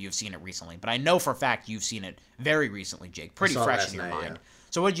think both of you have seen it recently, but I know for a fact you've seen it very recently, Jake. Pretty fresh in your mind. Yeah.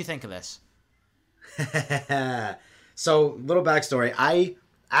 So what did you think of this? So, little backstory. I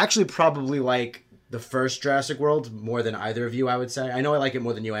actually probably like the first Jurassic World more than either of you, I would say. I know I like it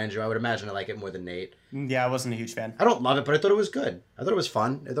more than you, Andrew. I would imagine I like it more than Nate. Yeah, I wasn't a huge fan. I don't love it, but I thought it was good. I thought it was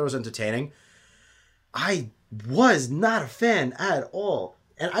fun. I thought it was entertaining. I was not a fan at all.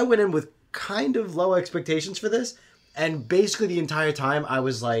 And I went in with kind of low expectations for this. And basically the entire time I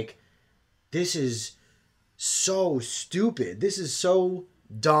was like, this is so stupid. This is so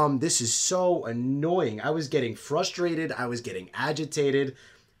dumb. This is so annoying. I was getting frustrated. I was getting agitated.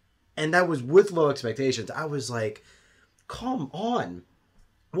 And that was with low expectations. I was like, come on.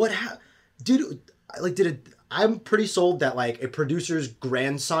 I'm pretty sold that like a producer's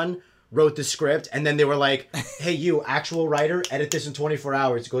grandson wrote the script and then they were like, hey, you actual writer, edit this in 24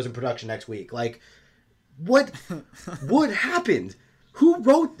 hours. It goes in production next week. Like, what happened? Who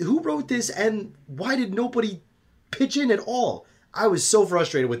wrote this and why did nobody pitch in at all? I was so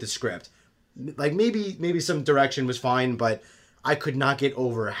frustrated with the script. Like maybe some direction was fine, but I could not get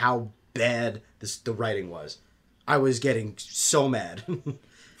over how bad the writing was. I was getting so mad.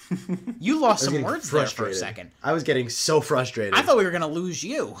 You lost some words there for a second. I was getting so frustrated. I thought we were going to lose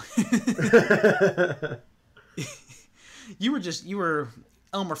you. You were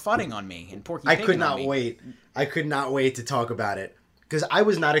Elmer Fudding on me and Porky Pig. I could not wait to talk about it because I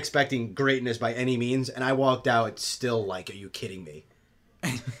was not expecting greatness by any means, and I walked out still like, are you kidding me?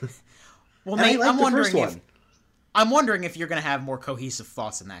 Well, Nate, I'm wondering if you're going to have more cohesive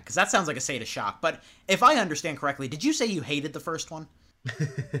thoughts than that, because that sounds like a state of shock. But if I understand correctly, did you say you hated the first one?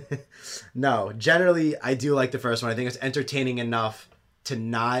 No, generally I do like the first one. I think it's entertaining enough to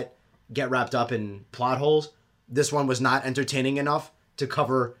not get wrapped up in plot holes. This one was not entertaining enough to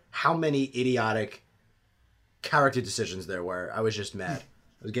cover how many idiotic character decisions there were. I was just mad.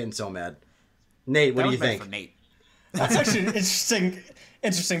 I was getting so mad. Nate, what do you think? For Nate. That's actually an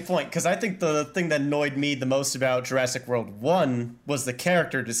interesting point, because I think the thing that annoyed me the most about Jurassic World 1 was the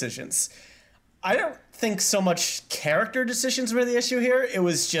character decisions. I don't think so much character decisions were the issue here. It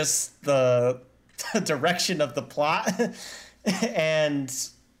was just the direction of the plot and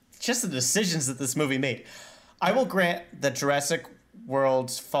just the decisions that this movie made. I will grant that Jurassic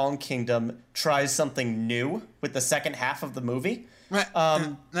World's Fallen Kingdom tries something new with the second half of the movie.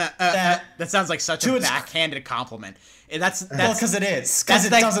 That sounds like such a backhanded compliment. That's well, because it is. Because it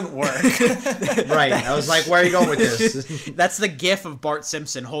doesn't work. Right. I was like, where are you going with this? That's the gif of Bart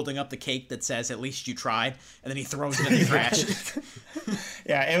Simpson holding up the cake that says, at least you tried, and then he throws it in the trash.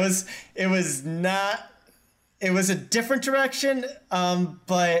 Yeah, it was a different direction,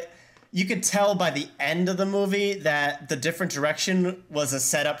 but you could tell by the end of the movie that the different direction was a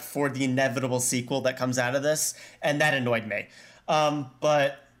setup for the inevitable sequel that comes out of this, and that annoyed me.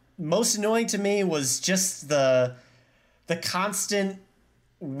 But most annoying to me was just the constant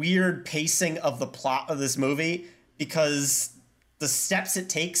weird pacing of the plot of this movie, because the steps it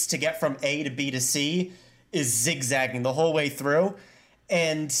takes to get from A to B to C is zigzagging the whole way through.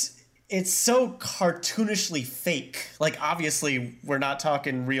 And it's so cartoonishly fake. Like, obviously, we're not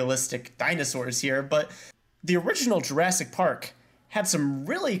talking realistic dinosaurs here, but the original Jurassic Park had some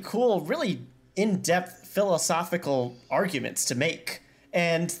really cool, really in-depth philosophical arguments to make.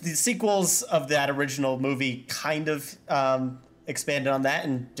 And the sequels of that original movie kind of expanded on that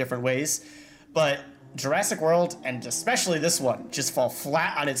in different ways. But Jurassic World, and especially this one, just fall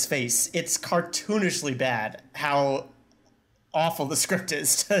flat on its face. It's cartoonishly bad how awful the script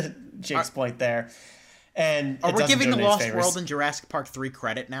is, to Jake's point there. And are we giving the Lost World and Jurassic Park 3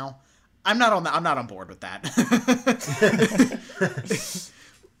 credit now? I'm not on board with that.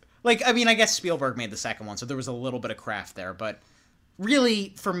 Like, I mean, I guess Spielberg made the second one, so there was a little bit of craft there. But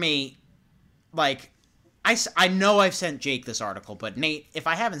really, for me, like, I know I've sent Jake this article, but Nate, if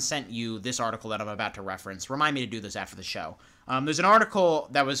I haven't sent you this article that I'm about to reference, remind me to do this after the show. There's an article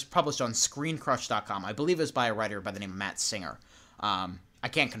that was published on ScreenCrush.com. I believe it was by a writer by the name of Matt Singer. I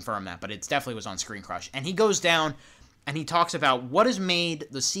can't confirm that, but it definitely was on ScreenCrush. And he goes down and he talks about what has made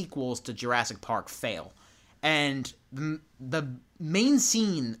the sequels to Jurassic Park fail. And the main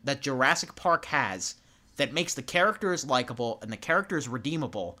scene that Jurassic Park has that makes the characters likable and the characters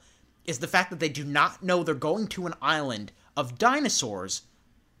redeemable is the fact that they do not know they're going to an island of dinosaurs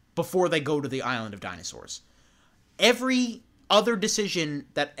before they go to the island of dinosaurs. Every other decision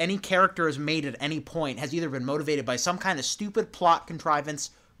that any character has made at any point has either been motivated by some kind of stupid plot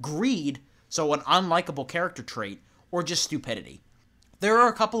contrivance, greed, so an unlikable character trait, or just stupidity. There are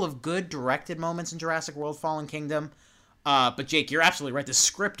a couple of good directed moments in Jurassic World Fallen Kingdom, but Jake, you're absolutely right. The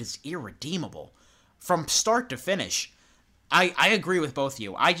script is irredeemable. From start to finish, I agree with both of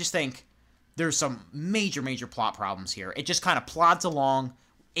you. I just think there's some major plot problems here. It just kind of plods along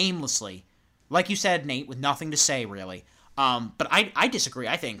aimlessly. Like you said, Nate, with nothing to say, really. But I disagree.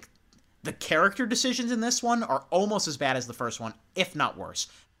 I think the character decisions in this one are almost as bad as the first one, if not worse.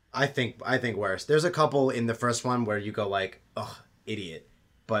 I think worse. There's a couple in the first one where you go like, ugh, idiot.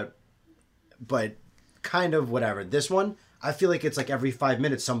 But kind of whatever. This one, I feel like it's like every 5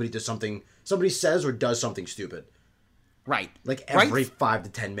 minutes somebody says or does something stupid. Right. Like every 5 to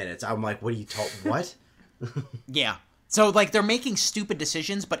 10 minutes. I'm like, what are you what? Yeah. So, like, they're making stupid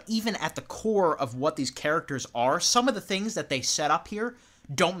decisions, but even at the core of what these characters are, some of the things that they set up here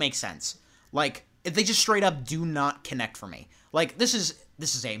don't make sense. Like, they just straight up do not connect for me. Like, this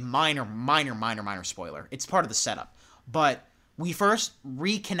is a minor spoiler. It's part of the setup. But we first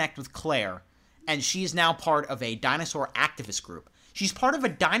reconnect with Claire, and she's now part of a dinosaur activist group. She's part of a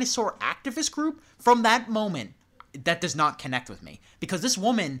dinosaur activist group from that moment. That does not connect with me. Because this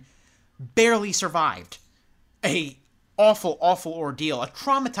woman barely survived a awful ordeal, a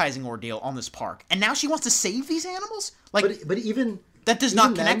traumatizing ordeal on this park. And now she wants to save these animals? Like, but even that does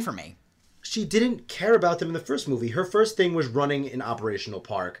not connect for me. She didn't care about them in the first movie. Her first thing was running an operational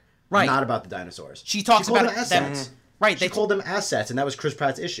park, right? Not about the dinosaurs. She talks about assets. Right. She called them assets, and that was Chris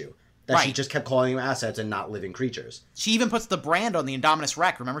Pratt's issue. That right. She just kept calling them assets and not living creatures. She even puts the brand on the Indominus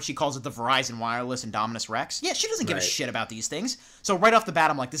Rex. Remember, she calls it the Verizon Wireless Indominus Rex? Yeah, she doesn't give a shit about these things. So right off the bat,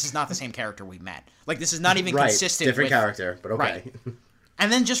 I'm like, this is not the same character we met. Like, this is not even consistent different character, but okay. Right.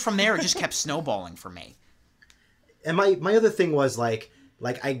 And then just from there, it just kept snowballing for me. And my other thing was, like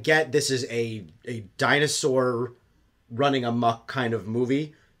I get this is a dinosaur running amok kind of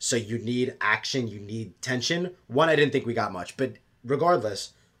movie, so you need action, you need tension. One, I didn't think we got much, but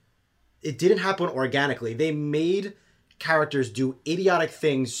regardless, it didn't happen organically. They made characters do idiotic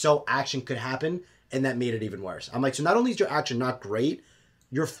things so action could happen, and that made it even worse. I'm like, so not only is your action not great,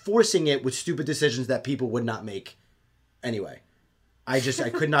 you're forcing it with stupid decisions that people would not make anyway. I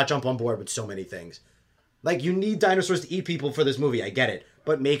could not jump on board with so many things. Like, you need dinosaurs to eat people for this movie, I get it.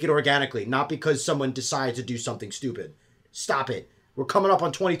 But make it organically, not because someone decides to do something stupid. Stop it. We're coming up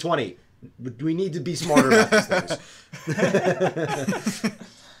on 2020. We need to be smarter about these things.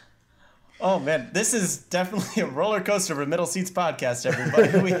 Oh, man, this is definitely a roller coaster of a Middle Seats podcast,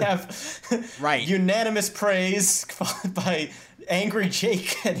 everybody. We have unanimous praise followed by angry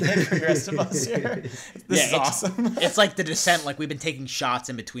Jake and angry rest of us here. This is awesome. It's like The Descent, like we've been taking shots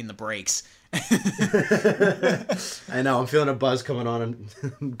in between the breaks. I know, I'm feeling a buzz coming up on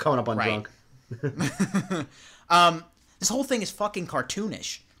drunk. This whole thing is fucking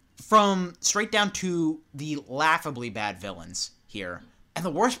cartoonish. From straight down to the laughably bad villains here. And the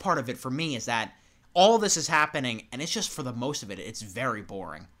worst part of it for me is that all this is happening, and it's just for the most of it, it's very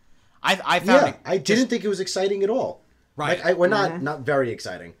boring. I didn't think it was exciting at all. Right. Like, we're not very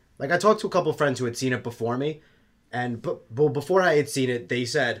exciting. Like, I talked to a couple friends who had seen it before me, and before I had seen it, they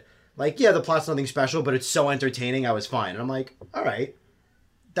said, like, yeah, the plot's nothing special, but it's so entertaining, I was fine. And I'm like, all right,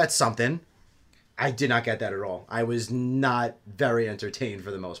 that's something. I did not get that at all. I was not very entertained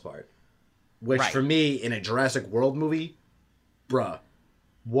for the most part. Which, for me, in a Jurassic World movie, bruh.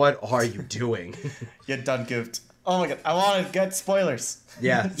 What are you doing? You done goofed. Oh my god, I want to get spoilers.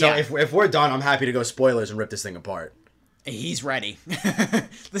 Yeah, so if we're done, I'm happy to go spoilers and rip this thing apart. He's ready.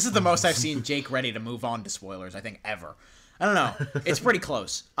 This is the most I've seen Jake ready to move on to spoilers, I think, ever. I don't know. It's pretty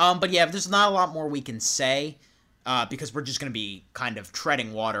close. But yeah, there's not a lot more we can say because we're just going to be kind of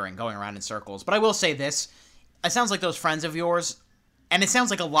treading water and going around in circles. But I will say this. It sounds like those friends of yours, and it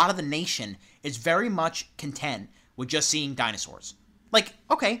sounds like a lot of the nation is very much content with just seeing dinosaurs. Like,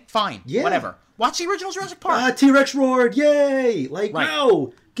 okay, fine, whatever. Watch the original Jurassic Park. T-Rex roared, yay! Like, right.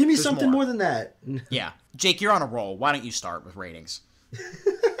 No, give me There's something more than that. Yeah. Jake, you're on a roll. Why don't you start with ratings?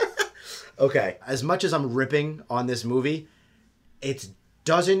 Okay, as much as I'm ripping on this movie,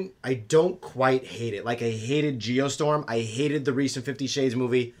 I don't quite hate it. Like, I hated Geostorm. I hated the recent 50 Shades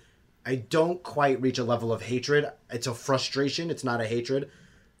movie. I don't quite reach a level of hatred. It's a frustration. It's not a hatred.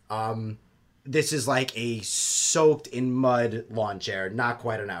 This is like a soaked in mud lawn chair, not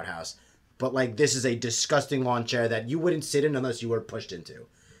quite an outhouse. But, like, this is a disgusting lawn chair that you wouldn't sit in unless you were pushed into.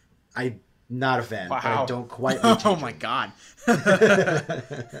 I'm not a fan, but I don't quite reach Oh, my God.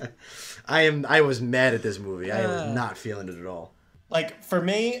 I was mad at this movie. I was not feeling it at all. Like, for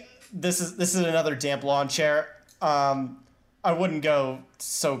me, this is another damp lawn chair. I wouldn't go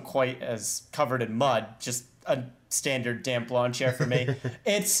so quite as covered in mud, just a standard damp lawn chair for me.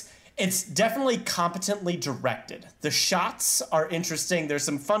 It's definitely competently directed. The shots are interesting. There's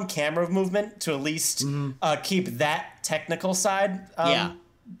some fun camera movement to at least keep that technical side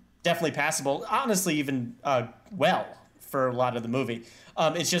definitely passable. Honestly, even well for a lot of the movie.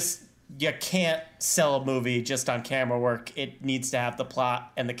 It's just you can't sell a movie just on camera work. It needs to have the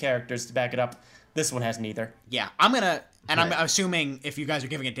plot and the characters to back it up. This one has neither. Yeah, I'm assuming if you guys are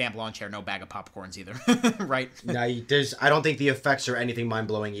giving a damp lawn chair, no bag of popcorns either, right? No, I don't think the effects are anything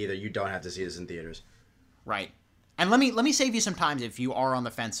mind-blowing either. You don't have to see this in theaters. Right. And let me save you some time if you are on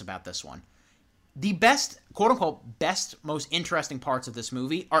the fence about this one. The best, quote-unquote, best, most interesting parts of this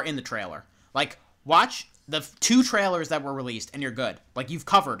movie are in the trailer. Like, watch the 2 trailers that were released, and you're good. Like, you've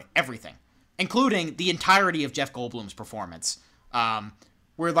covered everything, including the entirety of Jeff Goldblum's performance.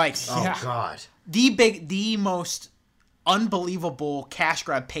 We're like, God, the most unbelievable cash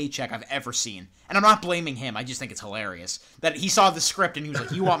grab paycheck I've ever seen. And I'm not blaming him. I just think it's hilarious that he saw the script and he was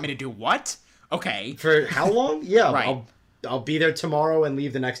like, "You want me to do what? Okay." For how long? Yeah, right. I'll be there tomorrow and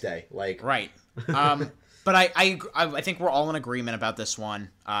leave the next day. Like, right. But I think we're all in agreement about this one.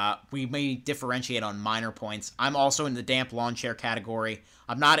 We may differentiate on minor points. I'm also in the damp lawn chair category.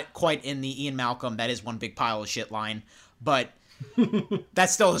 I'm not quite in the Ian Malcolm, that is one big pile of shit line, but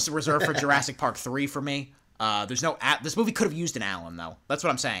that's still reserved for Jurassic Park 3 for me. There's no this movie could have used an Alan though. That's what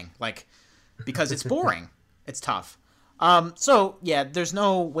I'm saying. Like, because it's boring. It's tough. So yeah, there's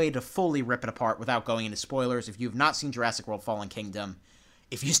no way to fully rip it apart without going into spoilers. If you've not seen Jurassic World: Fallen Kingdom,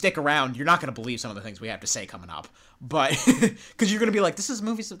 if you stick around, you're not going to believe some of the things we have to say coming up. But because you're going to be like, this is a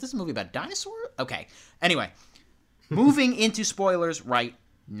movie about dinosaurs? Okay. Anyway, moving into spoilers right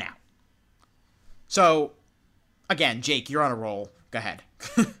now. So again, Jake, you're on a roll. Go ahead.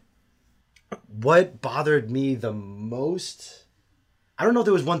 What bothered me the most? I don't know if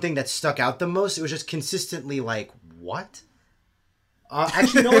there was one thing that stuck out the most. It was just consistently like, what?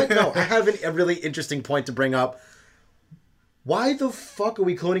 Actually, you know what? No, I have a really interesting point to bring up. Why the fuck are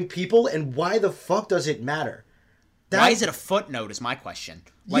we cloning people, and why the fuck does it matter? Why is it a footnote is my question.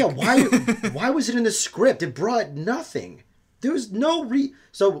 Like... Yeah, why was it in the script? It brought nothing. There was no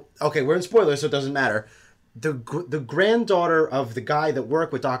So, okay, we're in spoilers, so it doesn't matter. The granddaughter of the guy that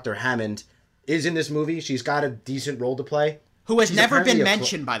worked with Dr. Hammond is in this movie. She's got a decent role to play. Who has never been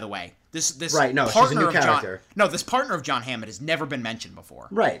mentioned, by the way. This right, no, she's a new character. This partner of John Hammond has never been mentioned before.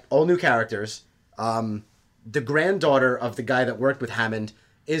 Right, all new characters. The granddaughter of the guy that worked with Hammond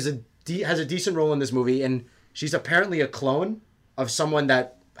has a decent role in this movie, and she's apparently a clone of someone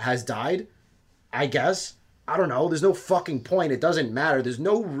that has died, I guess. I don't know. There's no fucking point. It doesn't matter. There's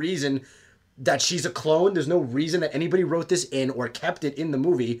no reason that she's a clone. There's no reason that anybody wrote this in or kept it in the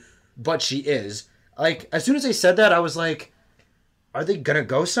movie, but she is. Like, as soon as they said that, I was like, are they gonna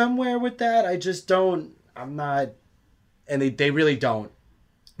go somewhere with that? I just don't. I'm not. And they really don't.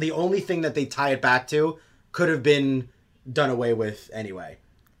 The only thing that they tie it back to could have been done away with anyway.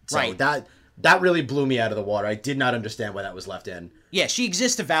 So right. That really blew me out of the water. I did not understand why that was left in. Yeah, she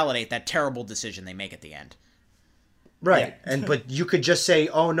exists to validate that terrible decision they make at the end. Right. Yeah. But you could just say,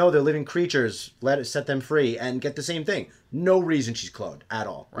 oh no, they're living creatures, set them free, and get the same thing. No reason she's cloned at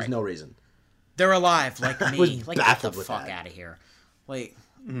all. There's no reason. They're alive like me. Like, get the fuck that. out of here. Like,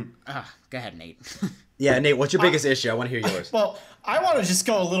 go ahead, Nate. Yeah, Nate, what's your biggest issue? I want to hear yours. Well, I want to just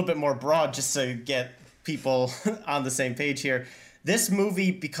go a little bit more broad just to get people on the same page here. This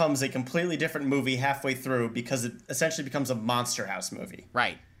movie becomes a completely different movie halfway through because it essentially becomes a Monster House movie.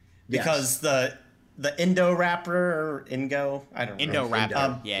 Right. Because the Indoraptor or Ingo, I don't know.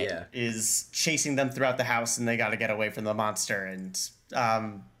 Indoraptor, yeah. Is chasing them throughout the house, and they got to get away from the monster and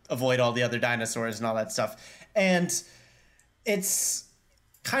avoid all the other dinosaurs and all that stuff. And it's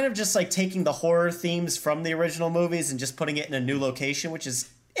kind of just like taking the horror themes from the original movies and just putting it in a new location, which is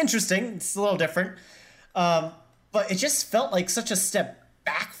interesting. It's a little different. But it just felt like such a step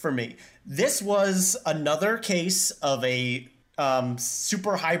back for me. This was another case of a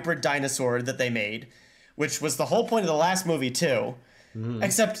super hybrid dinosaur that they made, which was the whole point of the last movie too.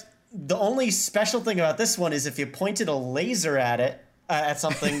 Except the only special thing about this one is if you pointed a laser at it, at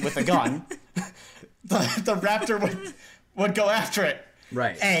something with a gun, the raptor would go after it.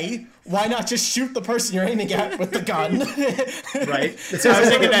 Right. A, why not just shoot the person you're aiming at with the gun? Right. I was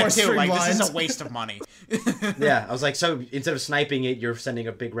thinking that too. Like, this is a waste of money. Yeah, I was like, so instead of sniping it, you're sending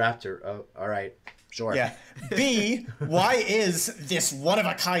a big raptor. Oh, all right. Sure. Yeah. B, why is this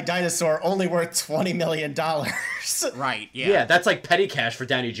one-of-a-kind dinosaur only worth $20 million? Right, yeah. Yeah, that's like petty cash for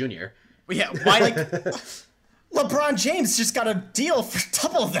Downey Jr. Yeah, why, like... LeBron James just got a deal for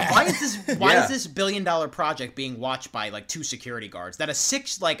double that. Why is this $1 billion project being watched by like 2 security guards that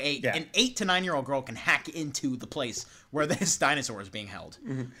an 8 to 9 year old girl can hack into the place where this dinosaur is being held?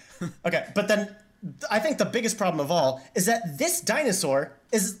 Okay, but then I think the biggest problem of all is that this dinosaur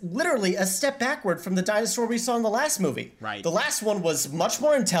is literally a step backward from the dinosaur we saw in the last movie. Right. The last one was much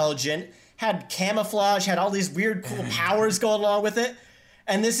more intelligent, had camouflage, had all these weird cool powers going along with it,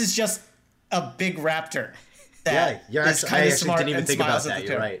 and this is just a big raptor. I actually didn't even think about that.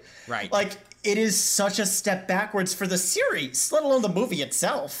 You're right. Right. Like, it is such a step backwards for the series, let alone the movie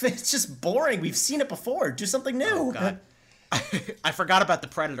itself. It's just boring. We've seen it before. Do something new. Oh, God. I forgot about the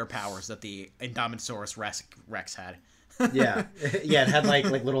predator powers that the Indominus Rex had. Yeah. Yeah, it had like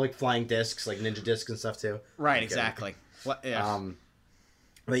little like flying discs, like ninja discs and stuff too. Right, exactly. But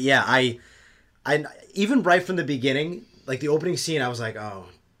yeah, I even right from the beginning, like the opening scene, I was like, oh,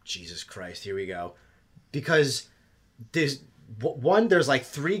 Jesus Christ, here we go. Because there's like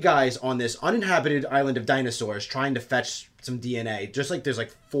 3 guys on this uninhabited island of dinosaurs trying to fetch some DNA. Just like there's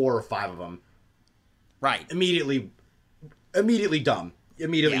like 4 or 5 of them. Right. Immediately dumb.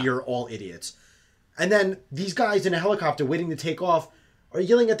 Immediately you're all idiots. And then these guys in a helicopter waiting to take off are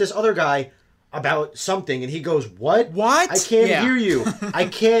yelling at this other guy about something, and he goes, "What? What? I can't hear you.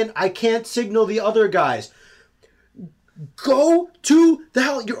 I can't signal the other guys. Go to the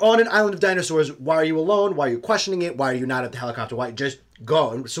hell. You're on an island of dinosaurs. Why are you alone? Why are you questioning it? Why are you not at the helicopter? Why? Just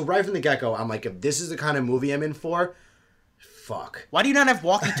go." And so right from the get-go, I'm like, if this is the kind of movie I'm in for, fuck. Why do you not have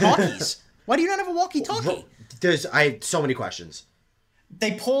walkie-talkies? Why do you not have a walkie-talkie? I have so many questions.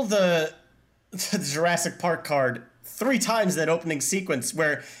 They pull the Jurassic Park card 3 times in that opening sequence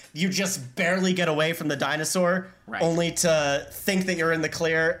where you just barely get away from the dinosaur, only to think that you're in the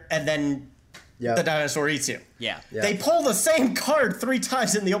clear, and then the dinosaur eats you. Yeah. They pull the same card 3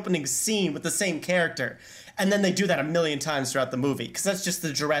 times in the opening scene with the same character, and then they do that a million times throughout the movie, because that's just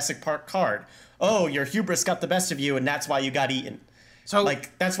the Jurassic Park card. Oh, your hubris got the best of you, and that's why you got eaten. So,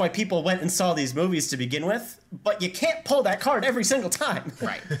 like, that's why people went and saw these movies to begin with, but you can't pull that card every single time.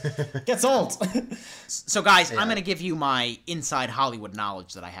 Right. Gets old. So, guys, I'm going to give you my inside Hollywood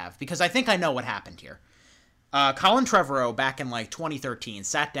knowledge that I have, because I think I know what happened here. Colin Trevorrow, back in, like, 2013,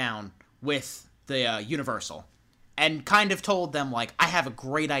 sat down with the Universal and kind of told them, like, I have a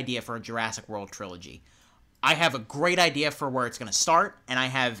great idea for a Jurassic World trilogy. I have a great idea for where it's going to start, and I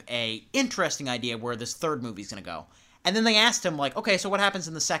have a interesting idea where this third movie is going to go. And then they asked him, like, okay, so what happens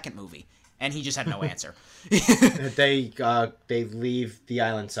in the second movie? And he just had no answer. They leave the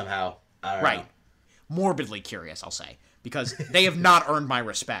island somehow. I don't know. Morbidly curious, I'll say. Because they have not earned my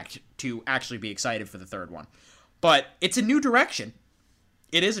respect to actually be excited for the third one. But it's a new direction.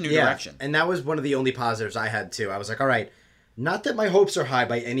 It is a new direction. And that was one of the only positives I had, too. I was like, all right, not that my hopes are high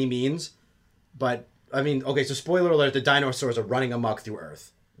by any means, but, I mean, okay, so spoiler alert, the dinosaurs are running amok through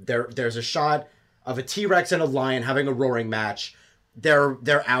Earth. There's a shot of a T-Rex and a lion having a roaring match.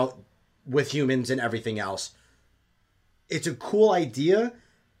 They're out with humans and everything else. It's a cool idea.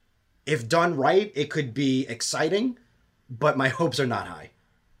 If done right, it could be exciting, but my hopes are not high.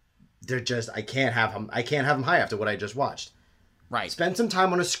 They're just, I can't have them high after what I just watched. Right. Spend some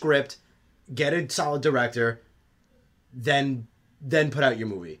time on a script, get a solid director, then put out your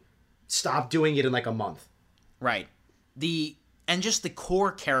movie. Stop doing it in like a month. Right. And just the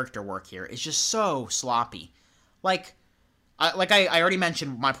core character work here is just so sloppy. Like I already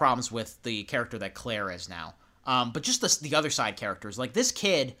mentioned my problems with the character that Claire is now. But just the other side characters. Like this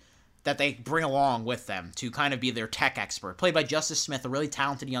kid that they bring along with them to kind of be their tech expert, played by Justice Smith, a really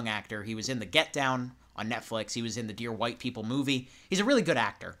talented young actor. He was in The Get Down on Netflix. He was in the Dear White People movie. He's a really good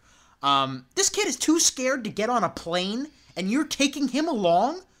actor. This kid is too scared to get on a plane, and you're taking him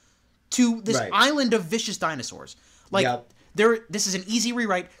along to this island of vicious dinosaurs. Like, this is an easy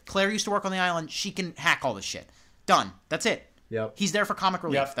rewrite. Claire used to work on the island. She can hack all this shit. Done. That's it. Yep. He's there for comic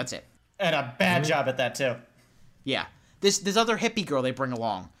relief. That's it. And a bad job at that, too. Yeah. This other hippie girl they bring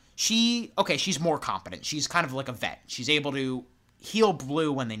along, she's more competent. She's kind of like a vet. She's able to heal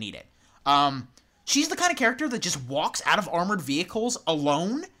Blue when they need it. She's the kind of character that just walks out of armored vehicles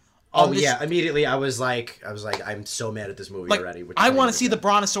alone. Immediately I was like, I'm so mad at this movie already. I want to see the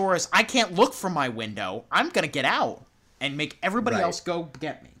Brontosaurus. I can't look from my window. I'm going to get out and make everybody else go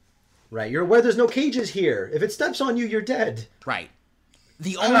get me. Right. You're aware there's no cages here. If it steps on you, you're dead. Right.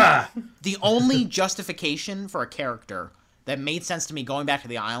 The only justification for a character that made sense to me going back to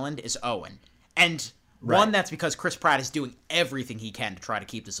the island is Owen. And one, that's because Chris Pratt is doing everything he can to try to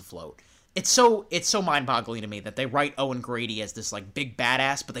keep this afloat. It's so mind-boggling to me that they write Owen Grady as this, like, big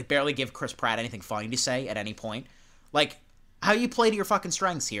badass, but they barely give Chris Pratt anything funny to say at any point. Like, how you play to your fucking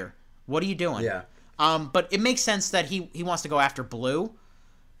strengths here? What are you doing? Yeah. But it makes sense that he wants to go after Blue,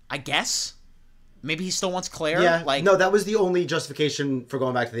 I guess. Maybe he still wants Claire. Yeah. Like, no, that was the only justification for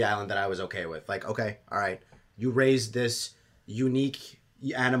going back to the island that I was okay with. Like, okay, all right, you raised this unique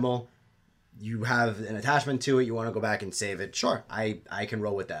animal, you have an attachment to it, you want to go back and save it. Sure, I can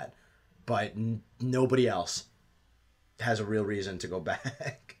roll with that. But nobody else has a real reason to go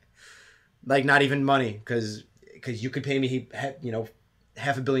back. Like, not even money, because you could pay me,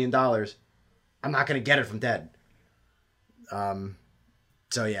 $500 million. I'm not gonna get it from Ted.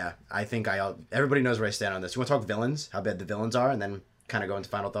 So yeah, I think everybody knows where I stand on this. You want to talk villains? How bad the villains are, and then kind of go into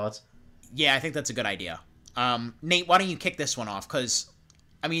final thoughts. Yeah, I think that's a good idea. Nate, why don't you kick this one off? Because,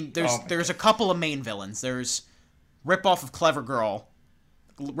 I mean, there's a couple of main villains. There's ripoff of Clever Girl.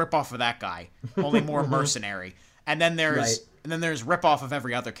 Rip off of that guy, only more mercenary, and then there's rip-off of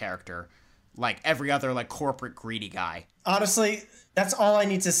every other character, like every other like corporate greedy guy. Honestly, that's all I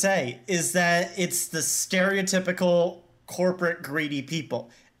need to say is that it's the stereotypical corporate greedy people,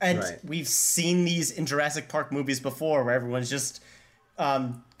 and we've seen these in Jurassic Park movies before, where everyone's just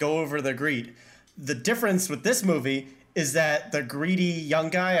go over their greed. The difference with this movie is that the greedy young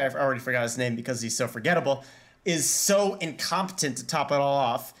guy, I've already forgot his name because he's so forgettable, is so incompetent to top it all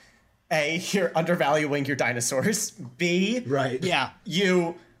off. A, you're undervaluing your dinosaurs. B,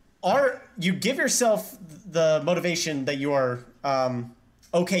 you give yourself the motivation that you are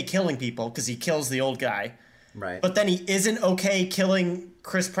okay killing people because he kills the old guy. Right. But then he isn't okay killing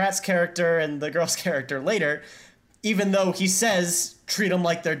Chris Pratt's character and the girl's character later, even though he says treat them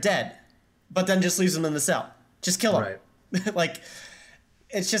like they're dead, but then just leaves them in the cell. Just kill them. Right. Like,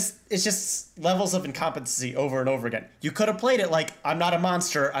 it's just levels of incompetency over and over again. You could have played it like, I'm not a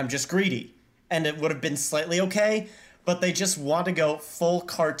monster, I'm just greedy. And it would have been slightly okay, but they just want to go full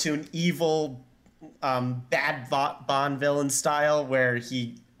cartoon, evil, bad Bond villain style where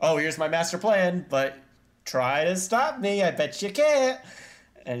here's my master plan, but try to stop me, I bet you can't.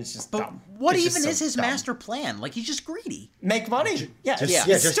 And it's just dumb. What even is his master plan? Like, he's just greedy. Make money.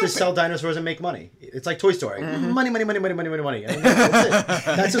 Just to sell dinosaurs and make money. It's like Toy Story. Mm-hmm. Money. I mean, that's it.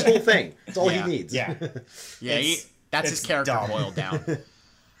 That's his whole thing. That's all he needs. Yeah. That's his character boiled down.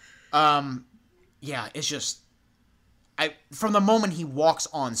 It's just... from the moment he walks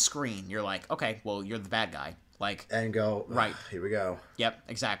on screen, you're like, okay, well, you're the bad guy. Like, and go, right. Here we go. Yep,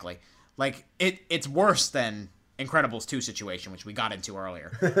 exactly. Like, it's worse than Incredibles 2 situation, which we got into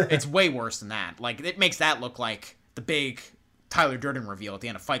earlier. It's way worse than that. Like, it makes that look like the big Tyler Durden reveal at the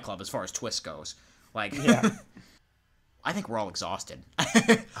end of Fight Club as far as twist goes. Like, I think we're all exhausted.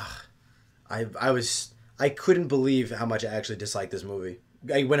 I couldn't believe how much I actually disliked this movie.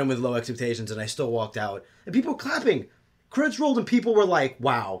 I went in with low expectations and I still walked out. And people were clapping. Credits rolled and people were like,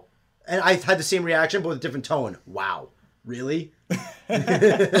 wow. And I had the same reaction, but with a different tone. Wow. Really? I'm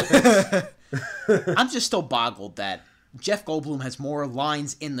just still boggled that Jeff Goldblum has more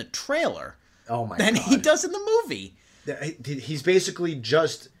lines in the trailer than he does in the movie. He's basically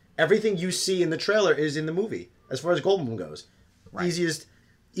just... Everything you see in the trailer is in the movie, as far as Goldblum goes. Right.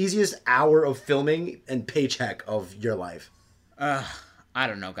 Easiest hour of filming and paycheck of your life. I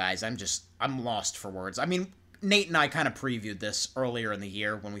don't know, guys. I'm lost for words. I mean, Nate and I kind of previewed this earlier in the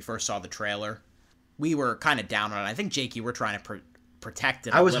year when we first saw the trailer. We were kind of down on it. I think, Jake, you were trying to protect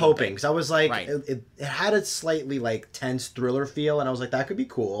it. I was hoping, because I was like, it had a slightly like tense thriller feel, and I was like, that could be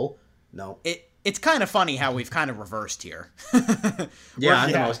cool. No. It's kind of funny how we've kind of reversed here.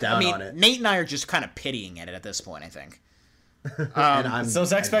 I'm the most down on it. Nate and I are just kind of pitying it at this point, I think. It's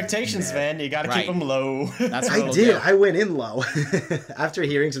those expectations, man. You got to keep them low. That's what I did. Do. I went in low. After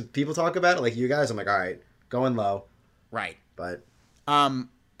hearing some people talk about it, like you guys, I'm like, all right, going low. Right. But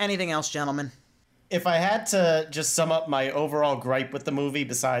anything else, gentlemen? if I had to just sum up my overall gripe with the movie,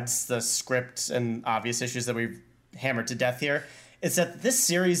 besides the script and obvious issues that we've hammered to death here, is that this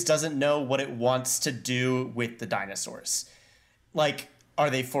series doesn't know what it wants to do with the dinosaurs. Like, are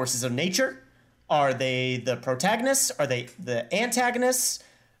they forces of nature? Are they the protagonists? Are they the antagonists?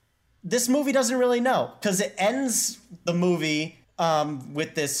 This movie doesn't really know, because it ends the movie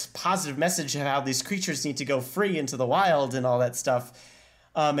with this positive message of how these creatures need to go free into the wild and all that stuff.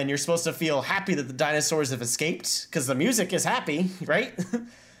 And you're supposed to feel happy that the dinosaurs have escaped, because the music is happy, right?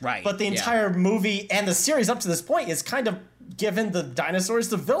 Right. But the entire movie and the series up to this point is kind of given the dinosaurs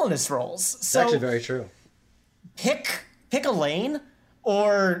the villainous roles. It's So actually very true. pick a lane,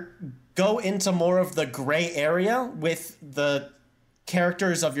 or go into more of the gray area with the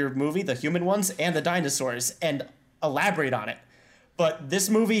characters of your movie, the human ones, and the dinosaurs, and elaborate on it. But this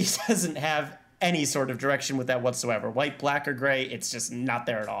movie doesn't have any sort of direction with that whatsoever. White, black, or gray, it's just not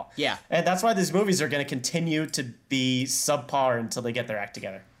there at all. Yeah. And that's why these movies are going to continue to be subpar until they get their act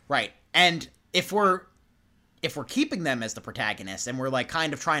together. Right. And if we're keeping them as the protagonists and we're like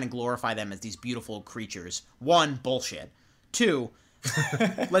kind of trying to glorify them as these beautiful creatures, one, bullshit. Two,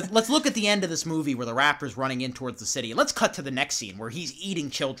 let's look at the end of this movie where the raptor's running in towards the city. Let's cut to the next scene where he's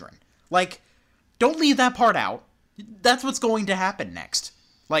eating children. Like, don't leave that part out. That's what's going to happen next.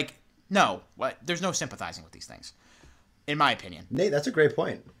 Like, no, there's no sympathizing with these things, in my opinion. Nate, that's a great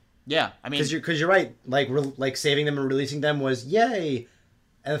point. Yeah, I mean, because you're right. Like saving them and releasing them was yay,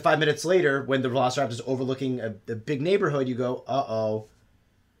 and then 5 minutes later, when the Velociraptor is overlooking a big neighborhood, you go, uh-oh,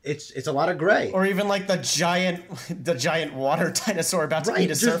 it's a lot of gray. Or even like the giant water dinosaur about to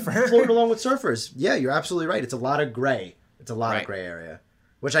eat a surfer. Floating along with surfers. Yeah, you're absolutely right. It's a lot of gray. It's a lot of gray area,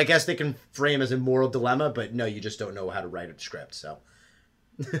 which I guess they can frame as a moral dilemma, but no, you just don't know how to write a script. So,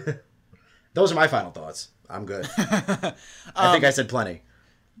 those are my final thoughts. I'm good. I think I said plenty.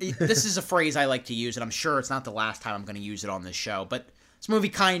 This is a phrase I like to use, and I'm sure it's not the last time I'm going to use it on this show, but this movie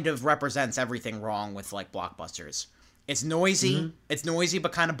kind of represents everything wrong with, like, blockbusters. It's noisy. Mm-hmm. It's noisy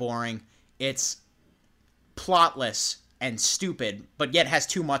but kind of boring. It's plotless and stupid, but yet has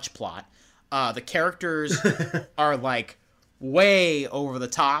too much plot. The characters are, like, way over the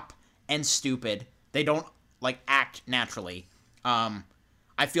top and stupid. They don't, like, act naturally.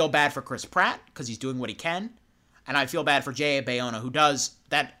 I feel bad for Chris Pratt because he's doing what he can, and I feel bad for J.A. Bayona, who does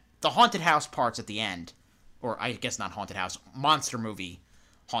that. The haunted house parts at the end, or I guess not haunted house, monster movie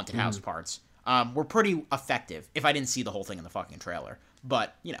haunted house parts, were pretty effective. If I didn't see the whole thing in the fucking trailer,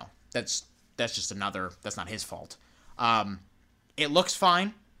 but you know, that's just another. That's not his fault. It looks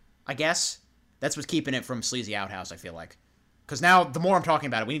fine, I guess. That's what's keeping it from Sleazy Outhouse, I feel like. Because now, the more I'm talking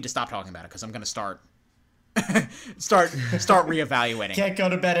about it, we need to stop talking about it, because I'm going to start reevaluating. Can't go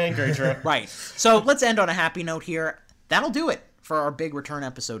to bed angry, Drew. Right. So let's end on a happy note here. That'll do it for our big return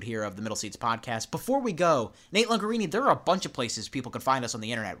episode here of the Middle Seats podcast. Before we go, Nate Lungarini, there are a bunch of places people can find us on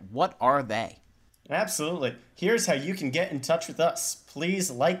the internet. What are they? Absolutely. Here's how you can get in touch with us.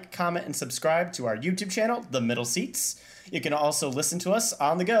 Please like, comment, and subscribe to our YouTube channel, The Middle Seats. You can also listen to us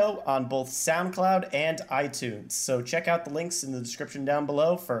on the go on both SoundCloud and iTunes. So check out the links in the description down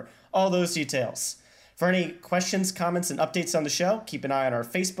below for all those details. For any questions, comments, and updates on the show, keep an eye on our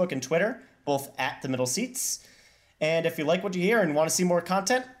Facebook and Twitter, both at The Middle Seats. And if you like what you hear and want to see more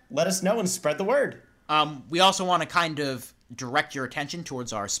content, let us know and spread the word. We also want to kind of direct your attention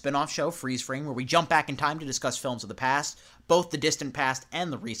towards our spin-off show, Freeze Frame, where we jump back in time to discuss films of the past, both the distant past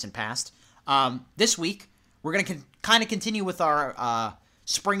and the recent past. This week, we're going to kind of continue with our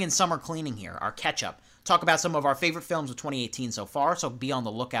spring and summer cleaning here, our catch-up. Talk about some of our favorite films of 2018 so far, so be on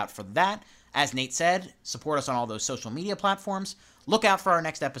the lookout for that. As Nate said, support us on all those social media platforms. Look out for our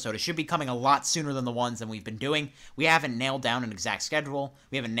next episode. It should be coming a lot sooner than the ones that we've been doing. We haven't nailed down an exact schedule.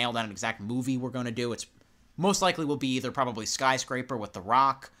 We haven't nailed down an exact movie we're going to do. It's most likely will be either probably Skyscraper with The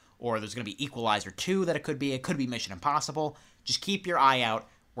Rock, or there's going to be Equalizer 2 that it could be. It could be Mission Impossible. Just keep your eye out.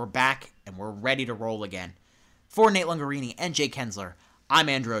 We're back, and we're ready to roll again. For Nate Lungarini and Jake Hensler, I'm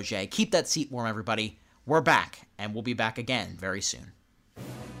Andrew Oj. Keep that seat warm, everybody. We're back, and we'll be back again very soon.